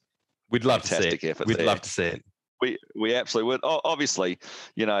straight. We'd love to see it. Effort We'd there. love to see it. We absolutely would. Obviously,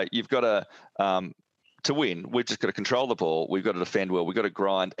 you've got to win, we've just got to control the ball. We've got to defend well. We've got to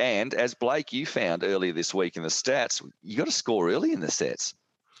grind. And as Blake, you found earlier this week in the stats, you got to score early in the sets.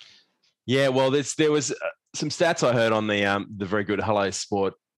 Yeah, well, there was some stats I heard on the very good Hello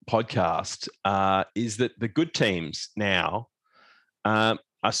Sport podcast. Is that the good teams now are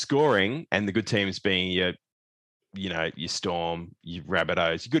scoring, and the good teams being your Storm, your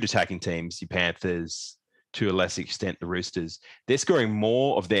Rabbitohs, your good attacking teams, your Panthers, to a lesser extent, the Roosters. They're scoring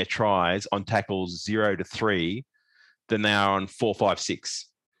more of their tries on tackles 0 to 3 than they are on 4, 5, 6.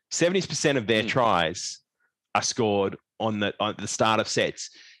 70% of their tries are scored on the start of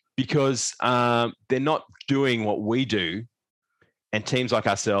sets, because they're not doing what we do. And teams like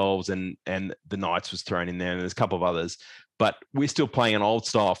ourselves and the Knights was thrown in there, and there's a couple of others, but we're still playing an old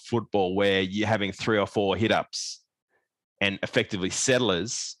style football where you're having 3 or 4 hit-ups and effectively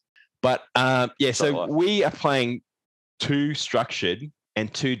settlers. But so we are playing too structured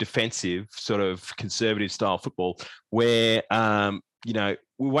and too defensive, sort of conservative style football, where we're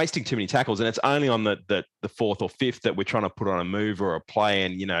wasting too many tackles, and it's only on the fourth or fifth that we're trying to put on a move or a play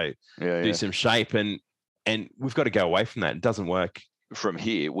and do some shape, and we've got to go away from that. It doesn't work. From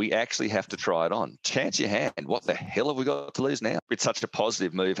here, we actually have to try it on. Chance your hand. What the hell have we got to lose now? It's such a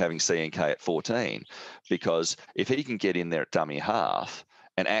positive move having CNK at 14, because if he can get in there at dummy half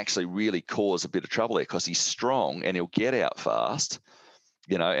and actually really cause a bit of trouble there, because he's strong and he'll get out fast,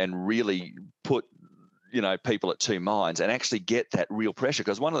 and really put, people at two minds and actually get that real pressure.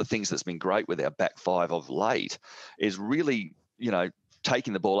 Because one of the things that's been great with our back five of late is really,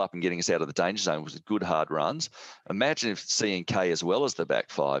 taking the ball up and getting us out of the danger zone with good hard runs. Imagine if CNK as well as the back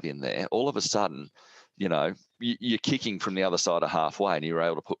five in there, all of a sudden, you're kicking from the other side of halfway and you're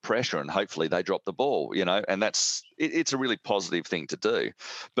able to put pressure, and hopefully they drop the ball, and it's a really positive thing to do.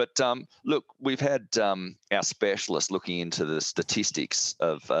 But look, we've had our specialists looking into the statistics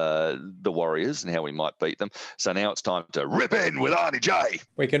of the Warriors and how we might beat them. So now it's time to rip in with Arnie J.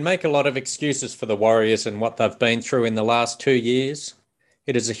 We can make a lot of excuses for the Warriors and what they've been through in the last 2 years.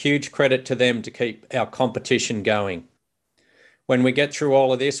 It is a huge credit to them to keep our competition going. When we get through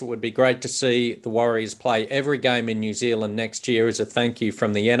all of this, it would be great to see the Warriors play every game in New Zealand next year as a thank you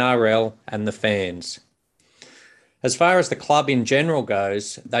from the NRL and the fans. As far as the club in general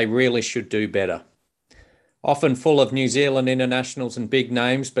goes, they really should do better. Often full of New Zealand internationals and big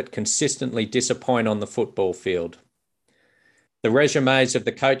names, but consistently disappoint on the football field. The resumes of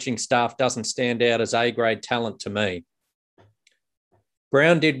the coaching staff doesn't stand out as A-grade talent to me.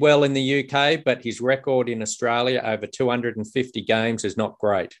 Brown did well in the UK, but his record in Australia over 250 games is not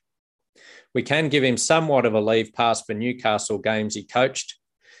great. We can give him somewhat of a leave pass for Newcastle games he coached,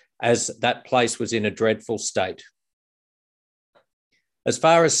 as that place was in a dreadful state. As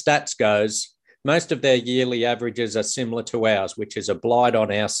far as stats goes, most of their yearly averages are similar to ours, which is a blight on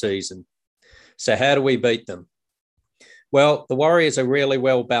our season. So how do we beat them? Well, the Warriors are really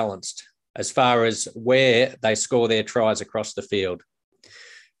well balanced as far as where they score their tries across the field.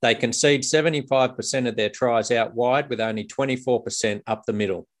 They concede 75% of their tries out wide, with only 24% up the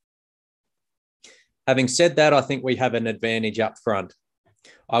middle. Having said that, I think we have an advantage up front.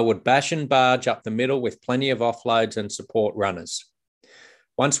 I would bash and barge up the middle with plenty of offloads and support runners.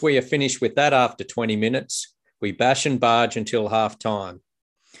 Once we are finished with that after 20 minutes, we bash and barge until half time.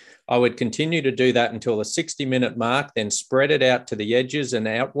 I would continue to do that until the 60-minute mark, then spread it out to the edges and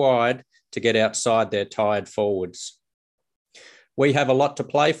out wide to get outside their tired forwards. We have a lot to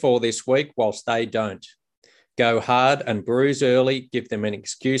play for this week, whilst they don't. Go hard and bruise early, give them an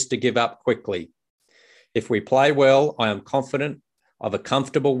excuse to give up quickly. If we play well, I am confident of a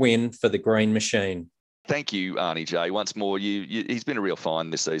comfortable win for the Green Machine. Thank you, Arnie J. Once more, he's been a real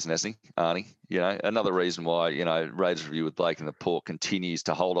find this season, hasn't he, Arnie? Another reason why, Raiders Review with Blake and the Port continues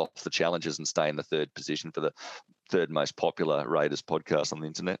to hold off the challenges and stay in the third position for the third most popular Raiders podcast on the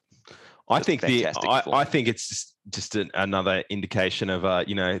internet. I think it's just another indication of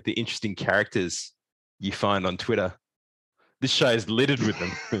the interesting characters you find on Twitter. This show is littered with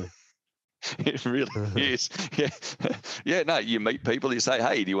them. It really is. Yeah. No, you meet people, you say,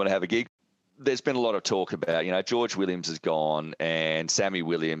 hey, do you want to have a gig? There's been a lot of talk about, George Williams is gone and Sammy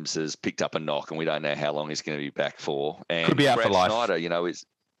Williams has picked up a knock and we don't know how long he's going to be back for. And could be out Brad for life. Snyder,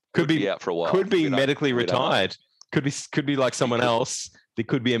 could be out for a while. Could be medically retired. Could be like someone else. There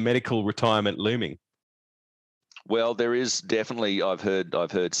could be a medical retirement looming. Well, there is definitely. I've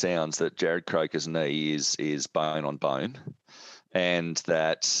heard sounds that Jared Croker's knee is bone on bone, and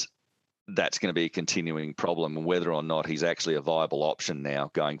that's going to be a continuing problem. And whether or not he's actually a viable option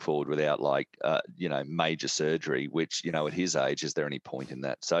now going forward without major surgery, which at his age, is there any point in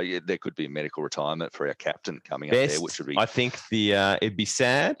that? So there could be a medical retirement for our captain coming up there, which would be. I think it'd be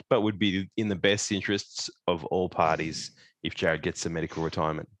sad, but would be in the best interests of all parties if Jared gets a medical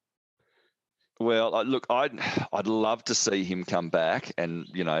retirement. Well, look, I'd love to see him come back, and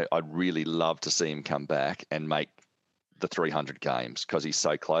I'd really love to see him come back and make the 300 games because he's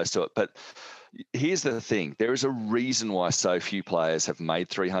so close to it. But here's the thing: there is a reason why so few players have made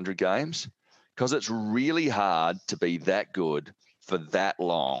 300 games, because it's really hard to be that good for that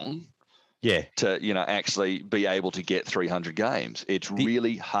long. Yeah. To actually be able to get 300 games, it's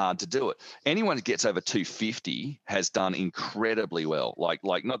really hard to do it. Anyone who gets over 250 has done incredibly well. Like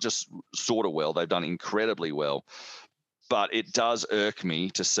not just sort of well, they've done incredibly well. But it does irk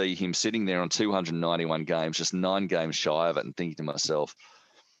me to see him sitting there on 291 games, just 9 games shy of it, and thinking to myself,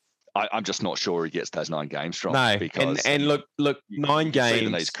 I'm just not sure he gets those 9 games from. No, because and look, 9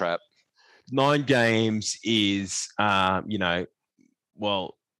 games. Needs crap. 9 games is,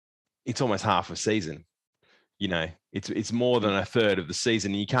 it's almost half a season. It's more than a third of the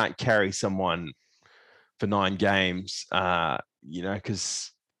season. You can't carry someone for 9 games,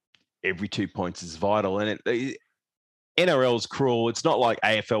 because every 2 points is vital. And NRL is cruel. It's not like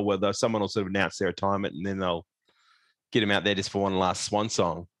AFL where someone will sort of announce their retirement and then they'll get him out there just for one last swan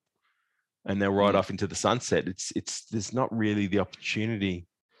song, and they'll ride off into the sunset. There's not really the opportunity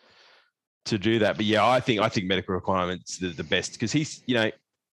to do that. But yeah, I think medical requirements are the best, because he's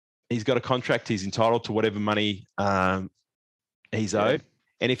got a contract. He's entitled to whatever money he's owed.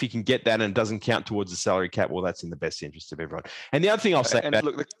 And if he can get that and it doesn't count towards the salary cap, well, that's in the best interest of everyone. And the other thing I'll say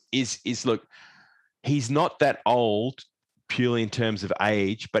is he's not that old purely in terms of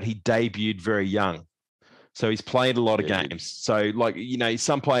age, but he debuted very young. So he's played a lot of games. So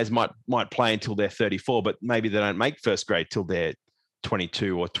some players might play until they're 34, but maybe they don't make first grade till they're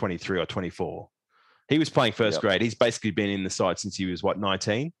 22 or 23 or 24. He was playing first grade. He's basically been in the side since he was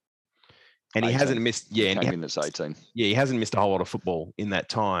 19? And 18. He hasn't missed. Yeah, came in as 18. Yeah, he hasn't missed a whole lot of football in that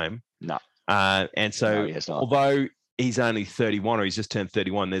time. No. And so, although he's only 31 or he's just turned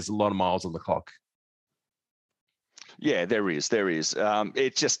 31, there's a lot of miles on the clock. Yeah, there is. He's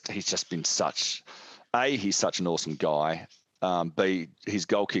just been such. He's such an awesome guy. B, his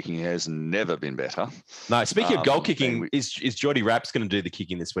goal kicking has never been better. No, speaking of goal kicking, is Geordie Rapps going to do the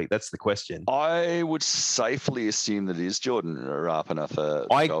kicking this week? That's the question. I would safely assume that it is Jordan Rapana for.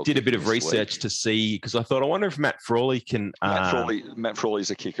 I did a bit of research to see, because I thought, I wonder if Matt Frawley can. Matt Frawley's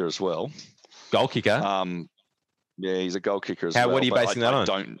a kicker as well. Goal kicker. Yeah, he's a goal kicker as well. What are you basing that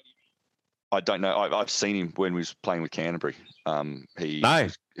on? I don't know. I've seen him when he was playing with Canterbury. He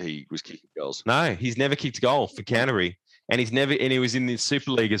was kicking goals. No, he's never kicked a goal for Canterbury. And he was in the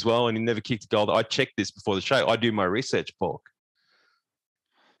Super League as well, and he never kicked a goal. I checked this before the show. I do my research, Pork.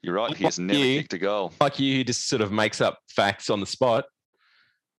 You're right. He's never kicked a goal. Like you, who just sort of makes up facts on the spot.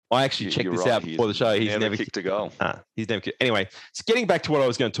 I actually checked this out before the show. He's never kicked a goal. He's never kicked. Anyway, so getting back to what I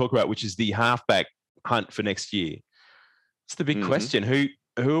was going to talk about, which is the halfback hunt for next year. It's the big question. Who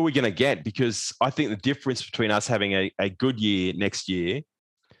are we going to get? Because I think the difference between us having a good year next year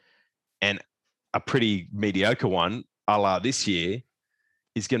and a pretty mediocre one, a la this year,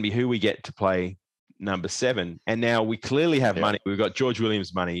 is going to be who we get to play number 7. And now we clearly have money. We've got George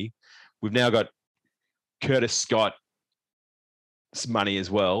Williams' money. We've now got Curtis Scott's money as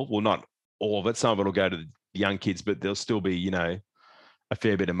well. Well, not all of it. Some of it will go to the young kids, but there'll still be, a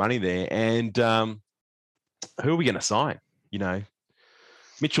fair bit of money there. And who are we going to sign?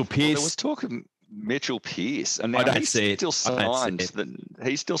 Mitchell Pearce. Well, there was talk of Mitchell Pearce, and now I don't he's see it. Still signed.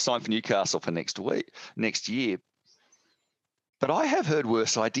 He's still signed for Newcastle for next year. But I have heard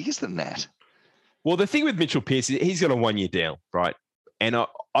worse ideas than that. Well, the thing with Mitchell Pearce is he's got a 1-year deal, right? And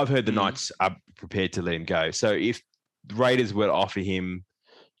I've heard the Knights are prepared to let him go. So if the Raiders were to offer him,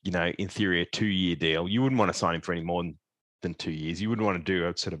 in theory, a 2-year deal, you wouldn't want to sign him for any more than 2 years. You wouldn't want to do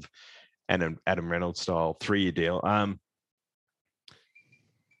a sort of Adam Reynolds style 3-year deal.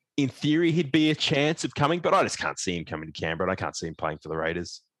 In theory, he'd be a chance of coming, but I just can't see him coming to Canberra. And I can't see him playing for the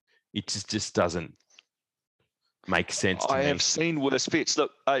Raiders. It just doesn't make sense to me. I have seen worse fits.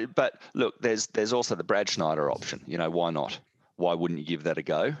 Look, there's also the Brad Schneider option. Why not? Why wouldn't you give that a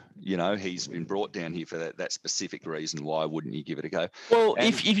go? He's been brought down here for that specific reason. Why wouldn't you give it a go? Well,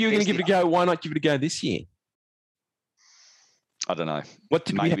 if you're going to give it a go, why not give it a go this year? I don't know.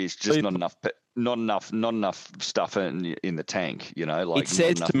 Maybe it's just not enough stuff in the tank. Like it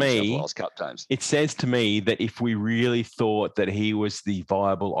says to me, World Cup times. It says to me that if we really thought that he was the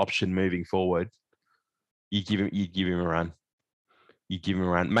viable option moving forward, you give him a run. You give him a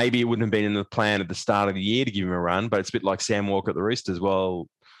run. Maybe it wouldn't have been in the plan at the start of the year to give him a run, but it's a bit like Sam Walker at the Roosters. Well,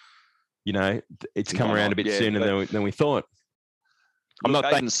 it's come around a bit sooner than we thought. I'm not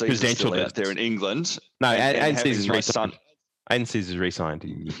that presidential out there in England. No, Aiden Caesar's resigned. Aiden Caesar's resigned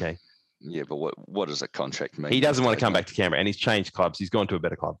in the UK. Yeah, but what does a contract mean? He doesn't want to come back to Canberra, and he's changed clubs. He's gone to a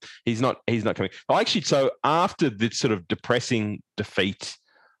better club. He's not coming. So after the sort of depressing defeat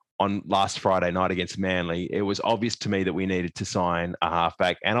on last Friday night against Manly, it was obvious to me that we needed to sign a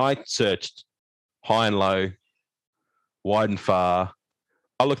halfback. And I searched high and low, wide and far.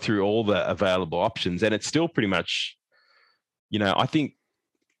 I looked through all the available options, and it's still pretty much, I think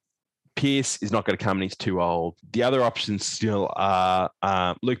Pearce is not going to come and he's too old. The other options still are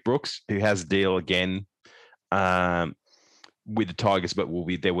Luke Brooks, who has a deal again with the Tigers, but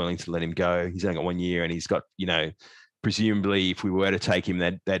they're willing to let him go. He's only got 1 year, and he's got, presumably, if we were to take him,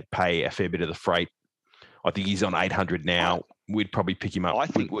 they'd pay a fair bit of the freight. I think he's on 800 now. We'd probably pick him up. I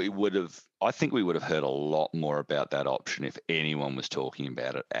think we would have heard a lot more about that option if anyone was talking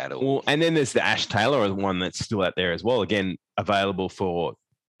about it at all. Well, and then there's the Ash Taylor one that's still out there as well. Again, available for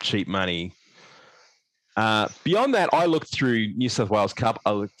cheap money. Beyond that, I looked through New South Wales Cup.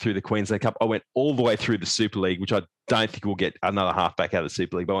 I looked through the Queensland Cup. I went all the way through the Super League, which I don't think we'll get another halfback out of the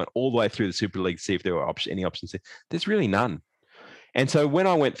Super League. But I went all the way through the Super League to see if there were any options there. There's really none. And so when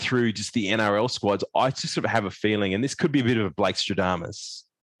I went through just the NRL squads, I just sort of have a feeling, and this could be a bit of a Blake Stradamus,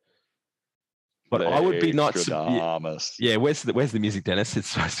 but I would be not. Yeah, where's the music, Dennis? It's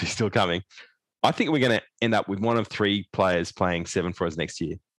supposed to be still coming. I think we're going to end up with one of 3 players playing 7 for us next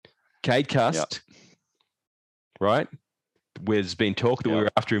year. Cade Cust, right? There's been talk that we were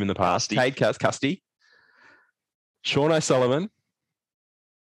after him in the past. Cade Cust, Custy. Sean O'Sullivan.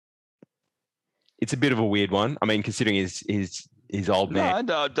 It's a bit of a weird one. I mean, considering his old man.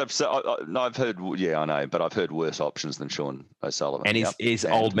 No, I've heard. Yeah, I know, but I've heard worse options than Sean O'Sullivan. And his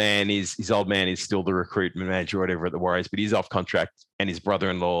old man is still the recruitment manager or whatever at the Warriors, but he's off contract, and his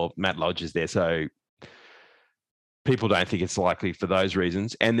brother-in-law Matt Lodge is there. So people don't think it's likely for those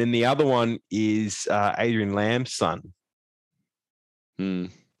reasons. And then the other one is Adrian Lamb's son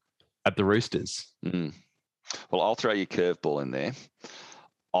at the Roosters. Well, I'll throw you a curveball in there.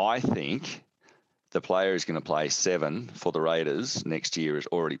 I think the player who's going to play 7 for the Raiders next year is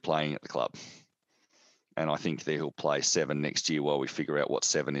already playing at the club. And I think that he'll play 7 next year while we figure out what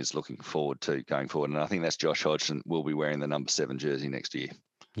 7 is going forward. And I think that's Josh Hodgson will be wearing the number 7 jersey next year.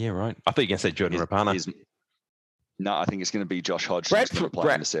 Yeah, right. I think you said Jordan Rapana. No, I think it's going to be Josh Hodgson who's going to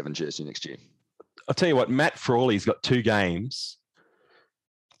play in the 7 jersey next year. I'll tell you what, Matt Frawley's got 2 games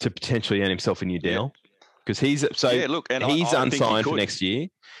to potentially earn himself a new deal because he's unsigned for next year.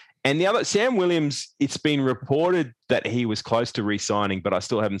 And the other, Sam Williams, it's been reported that he was close to re-signing, but I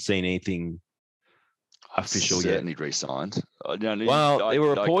still haven't seen anything official yet. Certainly re-signed. Well, there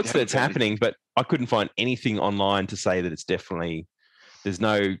were reports that it's happening, but I couldn't find anything online to say that it's definitely, there's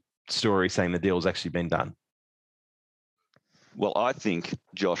no story saying the deal's actually been done. Well, I think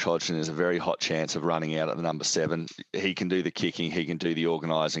Josh Hodgson is a very hot chance of running out at the number 7. He can do the kicking. He can do the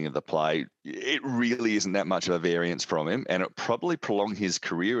organising of the play. It really isn't that much of a variance from him, and it probably prolong his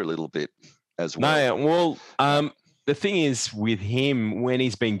career a little bit as well. No, well, the thing is with him, when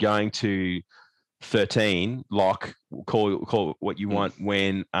he's been going to 13, like call it what you want,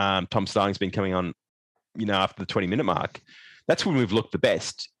 when Tom Starling's been coming on, after the 20-minute mark, that's when we've looked the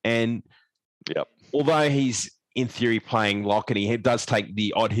best. And although he's in theory playing lock and he does take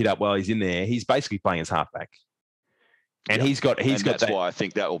the odd hit up while he's in there, he's basically playing as halfback. And that's why I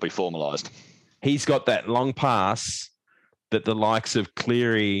think that will be formalised. He's got that long pass that the likes of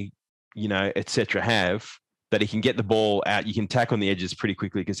Cleary, et cetera, have, that he can get the ball out. You can tack on the edges pretty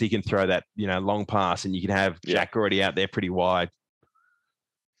quickly because he can throw that, long pass, and you can have Jack already out there pretty wide.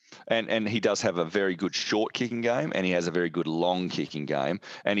 And he does have a very good short kicking game, and he has a very good long kicking game,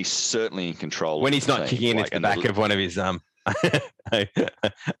 and he's certainly in control. When he's not kicking into the back of one of his own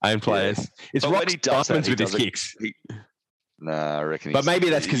players, it's Rock Diamonds with his kicks. No, I reckon. But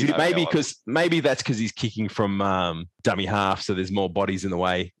maybe that's because he's kicking from dummy half, so there's more bodies in the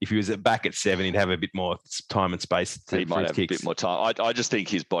way. If he was back at 7, he'd have a bit more time and space. He might have a bit more time. I just think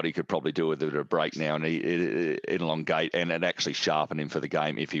his body could probably do with a bit of a break now and elongate, and it actually sharpen him for the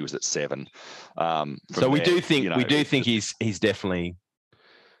game if he was at 7. So we do think he's definitely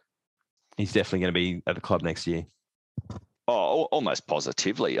going to be at the club next year. Oh, almost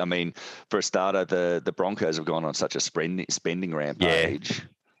positively. I mean, for a starter, the Broncos have gone on such a spending rampage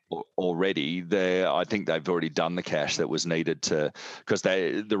already. I think they've already done the cash that was needed because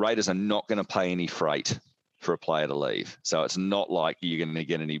the Raiders are not going to pay any freight for a player to leave. So it's not like you're going to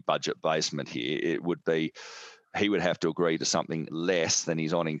get any budget basement here. It would be he would have to agree to something less than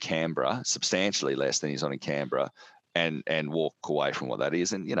he's on in Canberra, substantially less than he's on in Canberra, and walk away from what that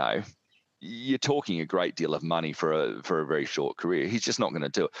is. And you're talking a great deal of money for a very short career. He's just not going to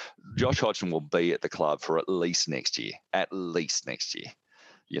do it. Josh Hodgson will be at the club for at least next year. That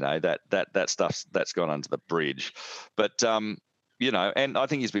stuff that's gone under the bridge. But and I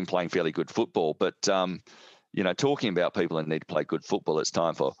think he's been playing fairly good football. But talking about people that need to play good football, it's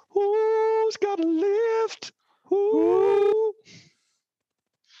time for who's got a lift. Who?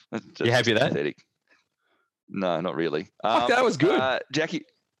 You happy with that? Pathetic. No, not really. That was good, Jackie.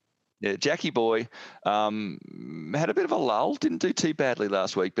 Yeah, Jackie Boy had a bit of a lull, didn't do too badly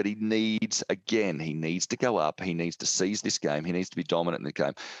last week, but he needs to go up. He needs to seize this game. He needs to be dominant in the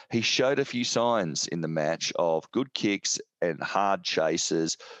game. He showed a few signs in the match of good kicks and hard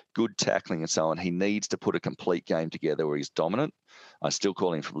chases, good tackling and so on. He needs to put a complete game together where he's dominant. I still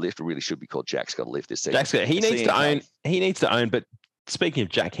call him from lift. It really should be called Jack's got a lift this season. He needs to own, but speaking of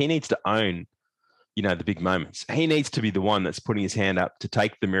Jack, he needs to own the big moments. He needs to be the one that's putting his hand up to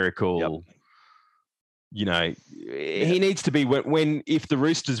take the miracle. Yep. He needs to be if the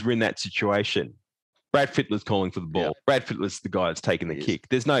Roosters were in that situation, Brad Fittler's calling for the ball. Yep. Brad Fittler's the guy that's taking the kick.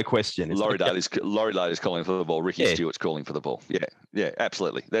 There's no question. Laurie Daly's calling for the ball. Ricky Stewart's calling for the ball. Yeah,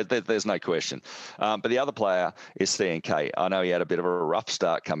 absolutely. There's no question. But the other player is CNK. I know he had a bit of a rough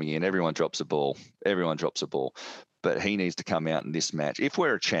start coming in. Everyone drops a ball. But he needs to come out in this match. If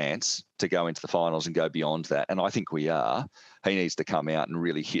we're a chance to go into the finals and go beyond that, and I think we are, he needs to come out and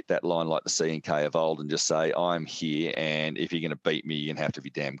really hit that line like the C&K of old and just say, I'm here, and if you're going to beat me, you're going to have to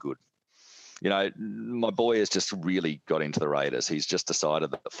be damn good. My boy has just really got into the Raiders. He's just decided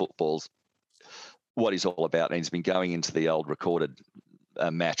that football's what he's all about, and he's been going into the old recorded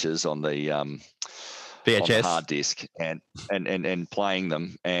matches on the VHS on the hard disk and playing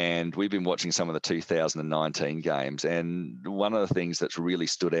them. And we've been watching some of the 2019 games. And one of the things that's really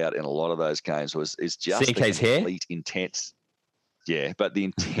stood out in a lot of those games is just the complete intense. Yeah, but the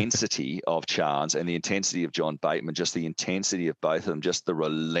intensity of Chance and the intensity of John Bateman, just the intensity of both of them, just the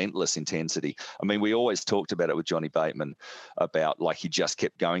relentless intensity. I mean, we always talked about it with Johnny Bateman about he just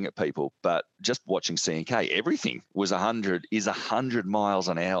kept going at people, but just watching C&K, everything was 100 miles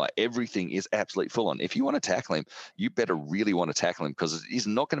an hour. Everything is absolutely full on. If you want to tackle him, you better really want to tackle him because it's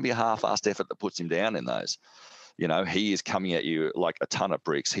not going to be a half-assed effort that puts him down in those. He is coming at you like a ton of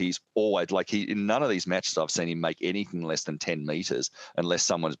bricks. He's always in none of these matches I've seen him make anything less than 10 meters unless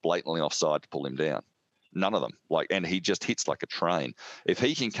someone's blatantly offside to pull him down. None of them. And he just hits like a train. If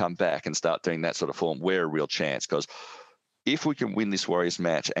he can come back and start doing that sort of form, we're a real chance because if we can win this Warriors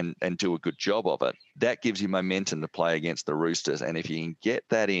match and do a good job of it, that gives you momentum to play against the Roosters. And if you can get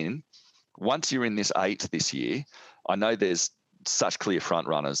that in, once you're in this 8 this year, I know there's such clear front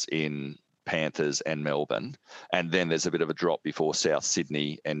runners in Panthers and Melbourne, and then there's a bit of a drop before South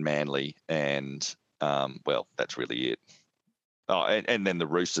Sydney and Manly, and that's really it. And then the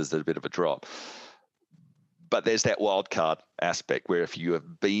Roosters, there's a bit of a drop. But there's that wild card aspect where if you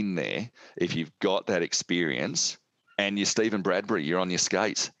have been there, if you've got that experience, and you're Stephen Bradbury, you're on your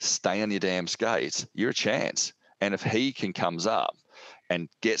skates, stay on your damn skates, you're a chance. And if he comes up and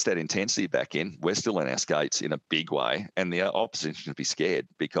gets that intensity back in, we're still in our skates in a big way, and the opposition should be scared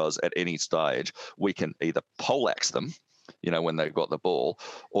because at any stage we can either poleaxe them, when they've got the ball,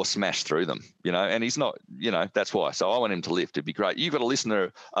 or smash through them, and he's not, that's why. So I want him to lift. It'd be great. You've got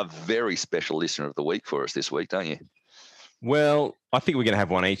a very special listener of the week for us this week, don't you? Well, I think we're going to have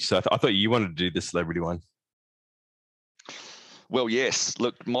one each. So I thought you wanted to do the celebrity one. Well, yes.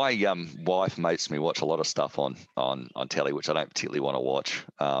 Look, my wife makes me watch a lot of stuff on telly, which I don't particularly want to watch,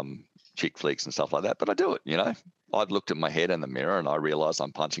 chick flicks and stuff like that, but I do it, I've looked at my head in the mirror and I realised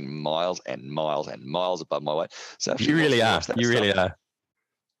I'm punching miles and miles and miles above my weight. So you really are. You really are.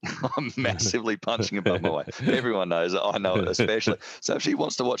 I'm massively punching above my weight. Everyone knows it. I know it especially. So if she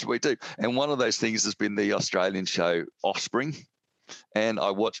wants to watch what we do, and one of those things has been the Australian show Offspring, and I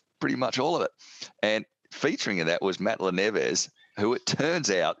watched pretty much all of it. And featuring in that was Matt Leneves, who it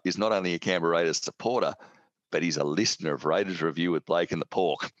turns out is not only a Canberra Raiders supporter, but he's a listener of Raiders Review with Blake and the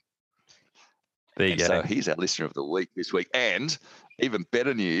Pork. There you go. So he's our listener of the week this week. And even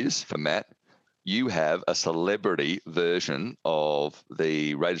better news for Matt, you have a celebrity version of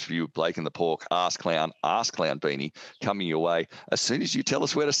the Raiders Review with Blake and the Pork Ask Clown beanie coming your way as soon as you tell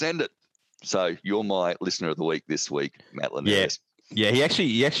us where to send it. So you're my listener of the week this week, Matt Leneves. Yeah, he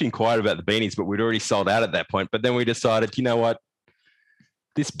actually inquired about the beanies, but we'd already sold out at that point. But then we decided, you know what?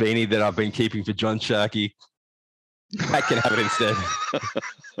 This beanie that I've been keeping for John Sharkey, I can have it instead.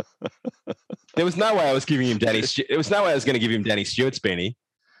 There was no way I was giving him Danny. There was no way I was going to give him Danny Stewart's beanie.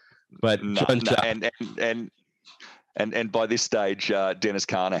 But and by this stage, Dennis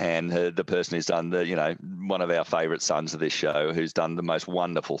Carnahan, the person who's done one of our favourite sons of this show, who's done the most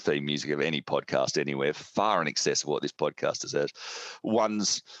wonderful theme music of any podcast anywhere, far in excess of what this podcast has.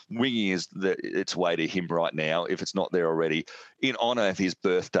 One's winging its way to him right now, if it's not there already, in honour of his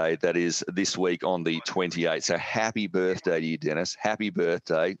birthday. That is this week on the 28th. So happy birthday to you, Dennis. Happy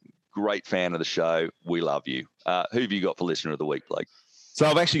birthday. Great fan of the show. We love you. Who have you got for listener of the week, Blake? So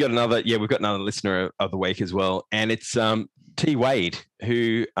I've actually got another. Yeah, we've got another listener of the week as well, and it's T Wade,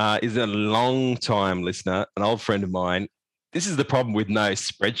 who is a long-time listener, an old friend of mine. This is the problem with no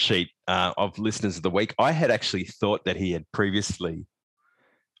spreadsheet of listeners of the week. I had actually thought that he had previously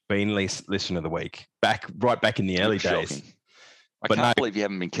been listener of the week, right back in the early days. I can't believe you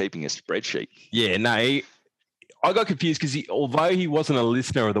haven't been keeping a spreadsheet. Yeah, no, I got confused because although he wasn't a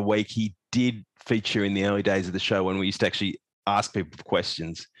listener of the week, he did feature in the early days of the show when we used to actually ask people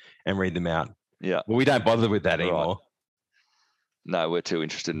questions and read them out. Yeah. Well, we don't bother with that anymore. No, we're too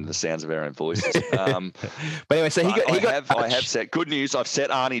interested in the sounds of our own voices. But anyway, so I have set good news. I've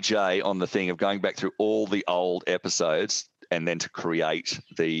set Arnie J on the thing of going back through all the old episodes and then to create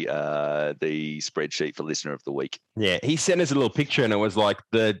the spreadsheet for listener of the week. Yeah, he sent us a little picture, and it was like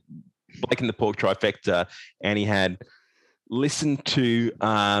the Blake and the Pork trifecta, and he had listened to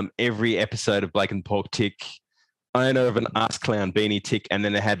every episode of Blake and the Pork tick, owner of an Ask Clown beanie tick, and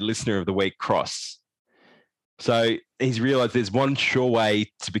then it had listener of the week cross. So he's realized there's one sure way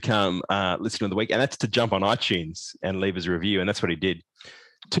to become listener of the week, and that's to jump on iTunes and leave us a review. And that's what he did.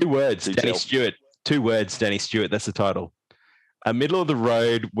 2 words, Danny Stewart. 2 words, Danny Stewart. That's the title. A middle of the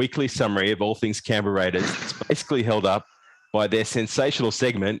road weekly summary of all things Canberra Raiders. It's basically held up by their sensational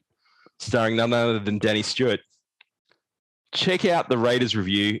segment starring none other than Danny Stewart. Check out the Raiders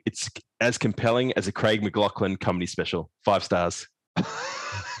review. It's as compelling as a Craig McLachlan comedy special. 5 stars.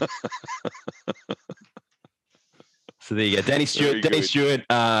 So there you go. Danny Stewart. Danny Stewart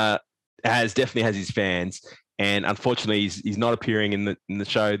definitely has his fans, and unfortunately, he's not appearing in the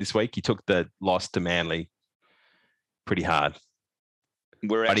show this week. He took the loss to Manly pretty hard.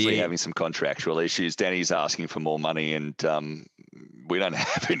 We're actually having some contractual issues. Danny's asking for more money, and we don't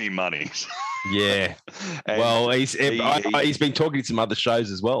have any money. Yeah. Well, he's been talking to some other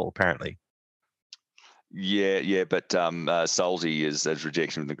shows as well, apparently. Yeah, but Solzy is as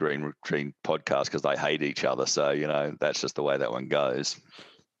rejection of the Green podcast because they hate each other. So that's just the way that one goes.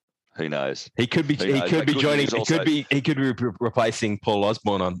 Who knows? He could be joining. He could be replacing Paul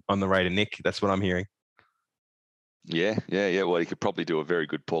Osborne on the Raider Nick. That's what I'm hearing. Yeah. Well, he could probably do a very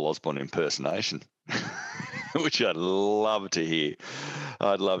good Paul Osborne impersonation, which I'd love to hear.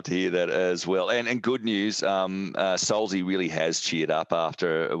 I'd love to hear that as well. And good news, Solzy really has cheered up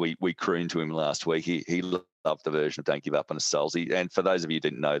after we crooned to him last week. He loved the version of Don't Give Up on a Solzy. And for those of you who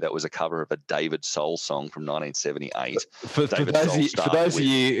didn't know, that was a cover of a David Soul song from 1978. For those of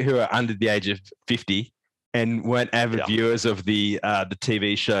you who are under the age of 50 and weren't avid viewers of the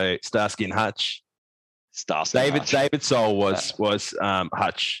TV show Starsky and Hutch, David Soul was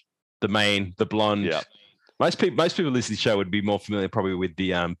Hutch, the blonde. Yeah. Most people listening to the show would be more familiar probably with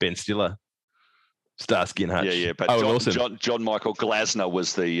the Ben Stiller Starsky and Hutch. Yeah. But John Michael Glasner was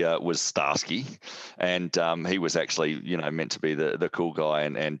Starsky, and he was actually meant to be the cool guy,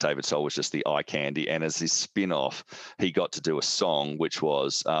 and David Soul was just the eye candy. And as his spin-off, he got to do a song which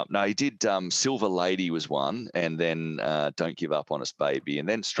was he did Silver Lady was one, and then Don't Give Up on Us Baby, and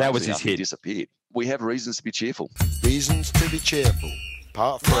then that was his hit. He disappeared. We have reasons to be cheerful. Reasons to be cheerful,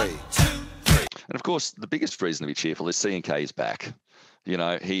 part 3. And of course, the biggest reason to be cheerful is C&K is back.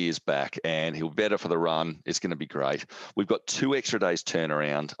 He is back, and he'll be better for the run. It's going to be great. We've got 2 extra days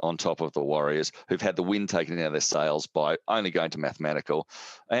turnaround on top of the Warriors, who've had the wind taken out of their sails by only going to mathematical,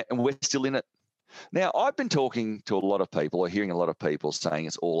 and we're still in it. Now, I've been talking to a lot of people, or hearing a lot of people saying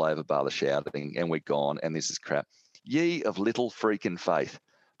it's all over bar the shouting and we're gone and this is crap. Ye of little freaking faith.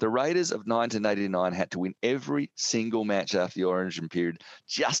 The Raiders of 1989 had to win every single match after the Origin period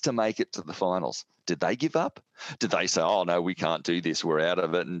just to make it to the finals. Did they give up? Did they say, oh, no, we can't do this, we're out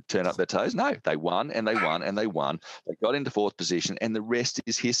of it, and turn up their toes? No, they won and they won and they won. They got into fourth position, and the rest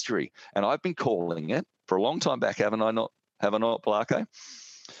is history. And I've been calling it for a long time back, have I not, Blarko?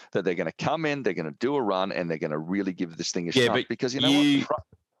 That they're going to come in, they're going to do a run, and they're going to really give this thing a shot. Because you know what?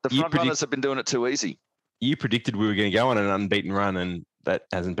 The front runners have been doing it too easy. You predicted we were going to go on an unbeaten run, and that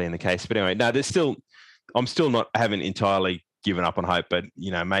hasn't been the case. But anyway, no, I'm still haven't entirely given up on hope, but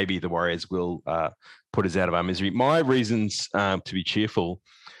maybe the Warriors will put us out of our misery. My reasons to be cheerful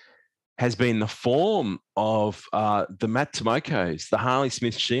has been the form of the Matt Tomokos, the Harley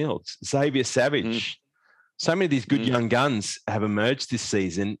Smith Shields, Xavier Savage. So many of these good young guns have emerged this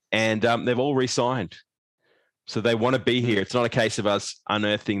season, and they've all re-signed. So they want to be here. It's not a case of us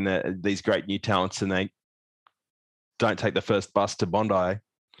unearthing these great new talents and they don't take the first bus to Bondi.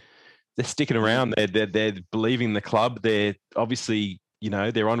 They're sticking around. They're believing the club. They're obviously,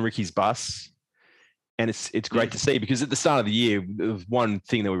 they're on Ricky's bus, and it's great to see, because at the start of the year, one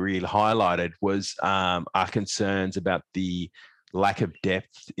thing that we really highlighted was our concerns about the lack of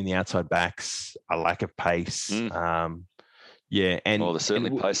depth in the outside backs, a lack of pace. And there's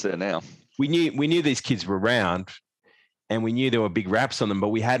certainly pace there now. We knew these kids were around, and we knew there were big raps on them, but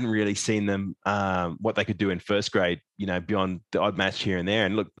we hadn't really seen them what they could do in first grade, beyond the odd match here and there.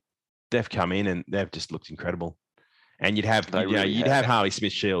 And look, they've come in and they've just looked incredible. And you'd have Harley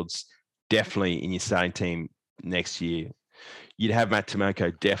Smith Shields definitely in your starting team next year. You'd have Matt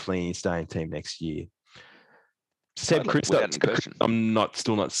Tomoko definitely in your starting team next year. Seb Christos, I'm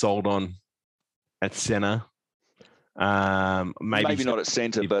still not sold on at centre. Maybe not at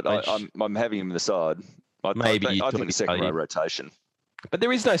centre, but I'm having him in the side. I think the second row rotation. But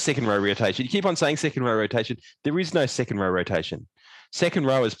there is no second row rotation. You keep on saying second row rotation. There is no second row rotation. Second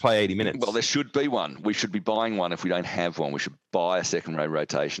rowers play 80 minutes. Well, there should be one. We should be buying one if we don't have one. We should buy a second row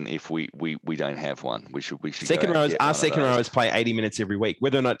rotation if we don't have one. We should. Second rowers play 80 minutes every week.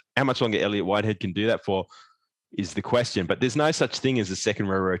 Whether or not how much longer Elliot Whitehead can do that for is the question. But there's no such thing as a second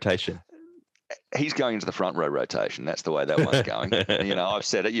row rotation. He's going into the front row rotation. That's the way that one's going. I've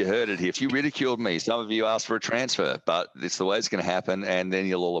said it. You heard it here. You ridiculed me. Some of you asked for a transfer, but it's the way it's going to happen, and then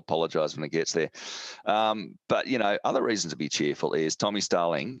you'll all apologise when it gets there. But, other reason to be cheerful is Tommy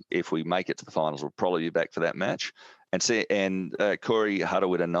Starling, if we make it to the finals, will probably be back for that match. And Corey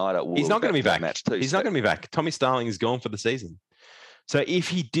Harawira-Naera will He's not going to be back. Match too, He's not going to be back. Tommy Starling is gone for the season. So if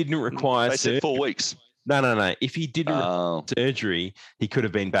he didn't require... They said 4 weeks. No. If he didn't require surgery, he could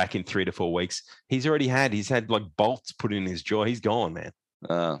have been back in 3 to 4 weeks. He's had like bolts put in his jaw. He's gone, man.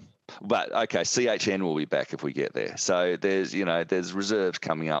 But okay, CHN will be back if we get there. So there's reserves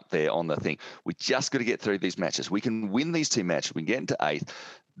coming up there on the thing. We just got to get through these matches. We can win these 2 matches. We can get into 8th,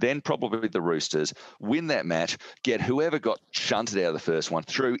 then probably the Roosters, win that match, get whoever got shunted out of the first one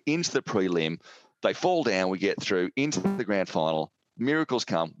through into the prelim. They fall down, we get through into the grand final. Miracles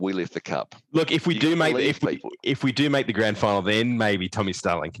come, we lift the cup. Look, if we do make the grand final, then maybe Tommy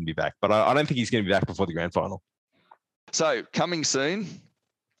Starling can be back. But I don't think he's going to be back before the grand final. So coming soon,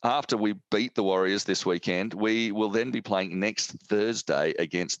 after we beat the Warriors this weekend, we will then be playing next Thursday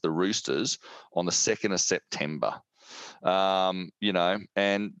against the Roosters on the 2nd of September. And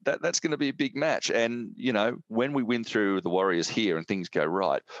that's going to be a big match. And, when we win through the Warriors here and things go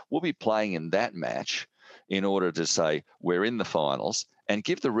right, we'll be playing in that match in order to say we're in the finals and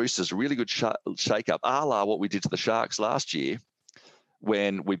give the Roosters a really good shake-up, a la what we did to the Sharks last year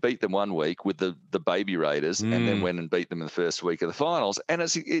when we beat them 1 week with the baby Raiders and then went and beat them in the first week of the finals. And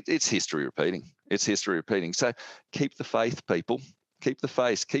it's history repeating. It's history repeating. So keep the faith, people. Keep the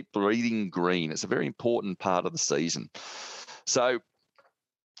faith. Keep bleeding green. It's a very important part of the season. So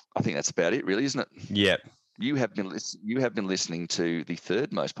I think that's about it, really, isn't it? Yeah. You have been listening to the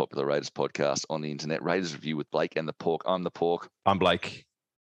 3rd most popular Raiders podcast on the internet, Raiders Review with Blake and the Pork. I'm the Pork. I'm Blake.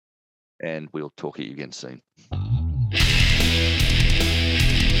 And we'll talk to you again soon. Blake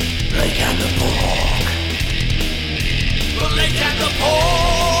and the Pork. Blake and the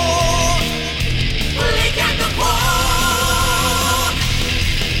Pork.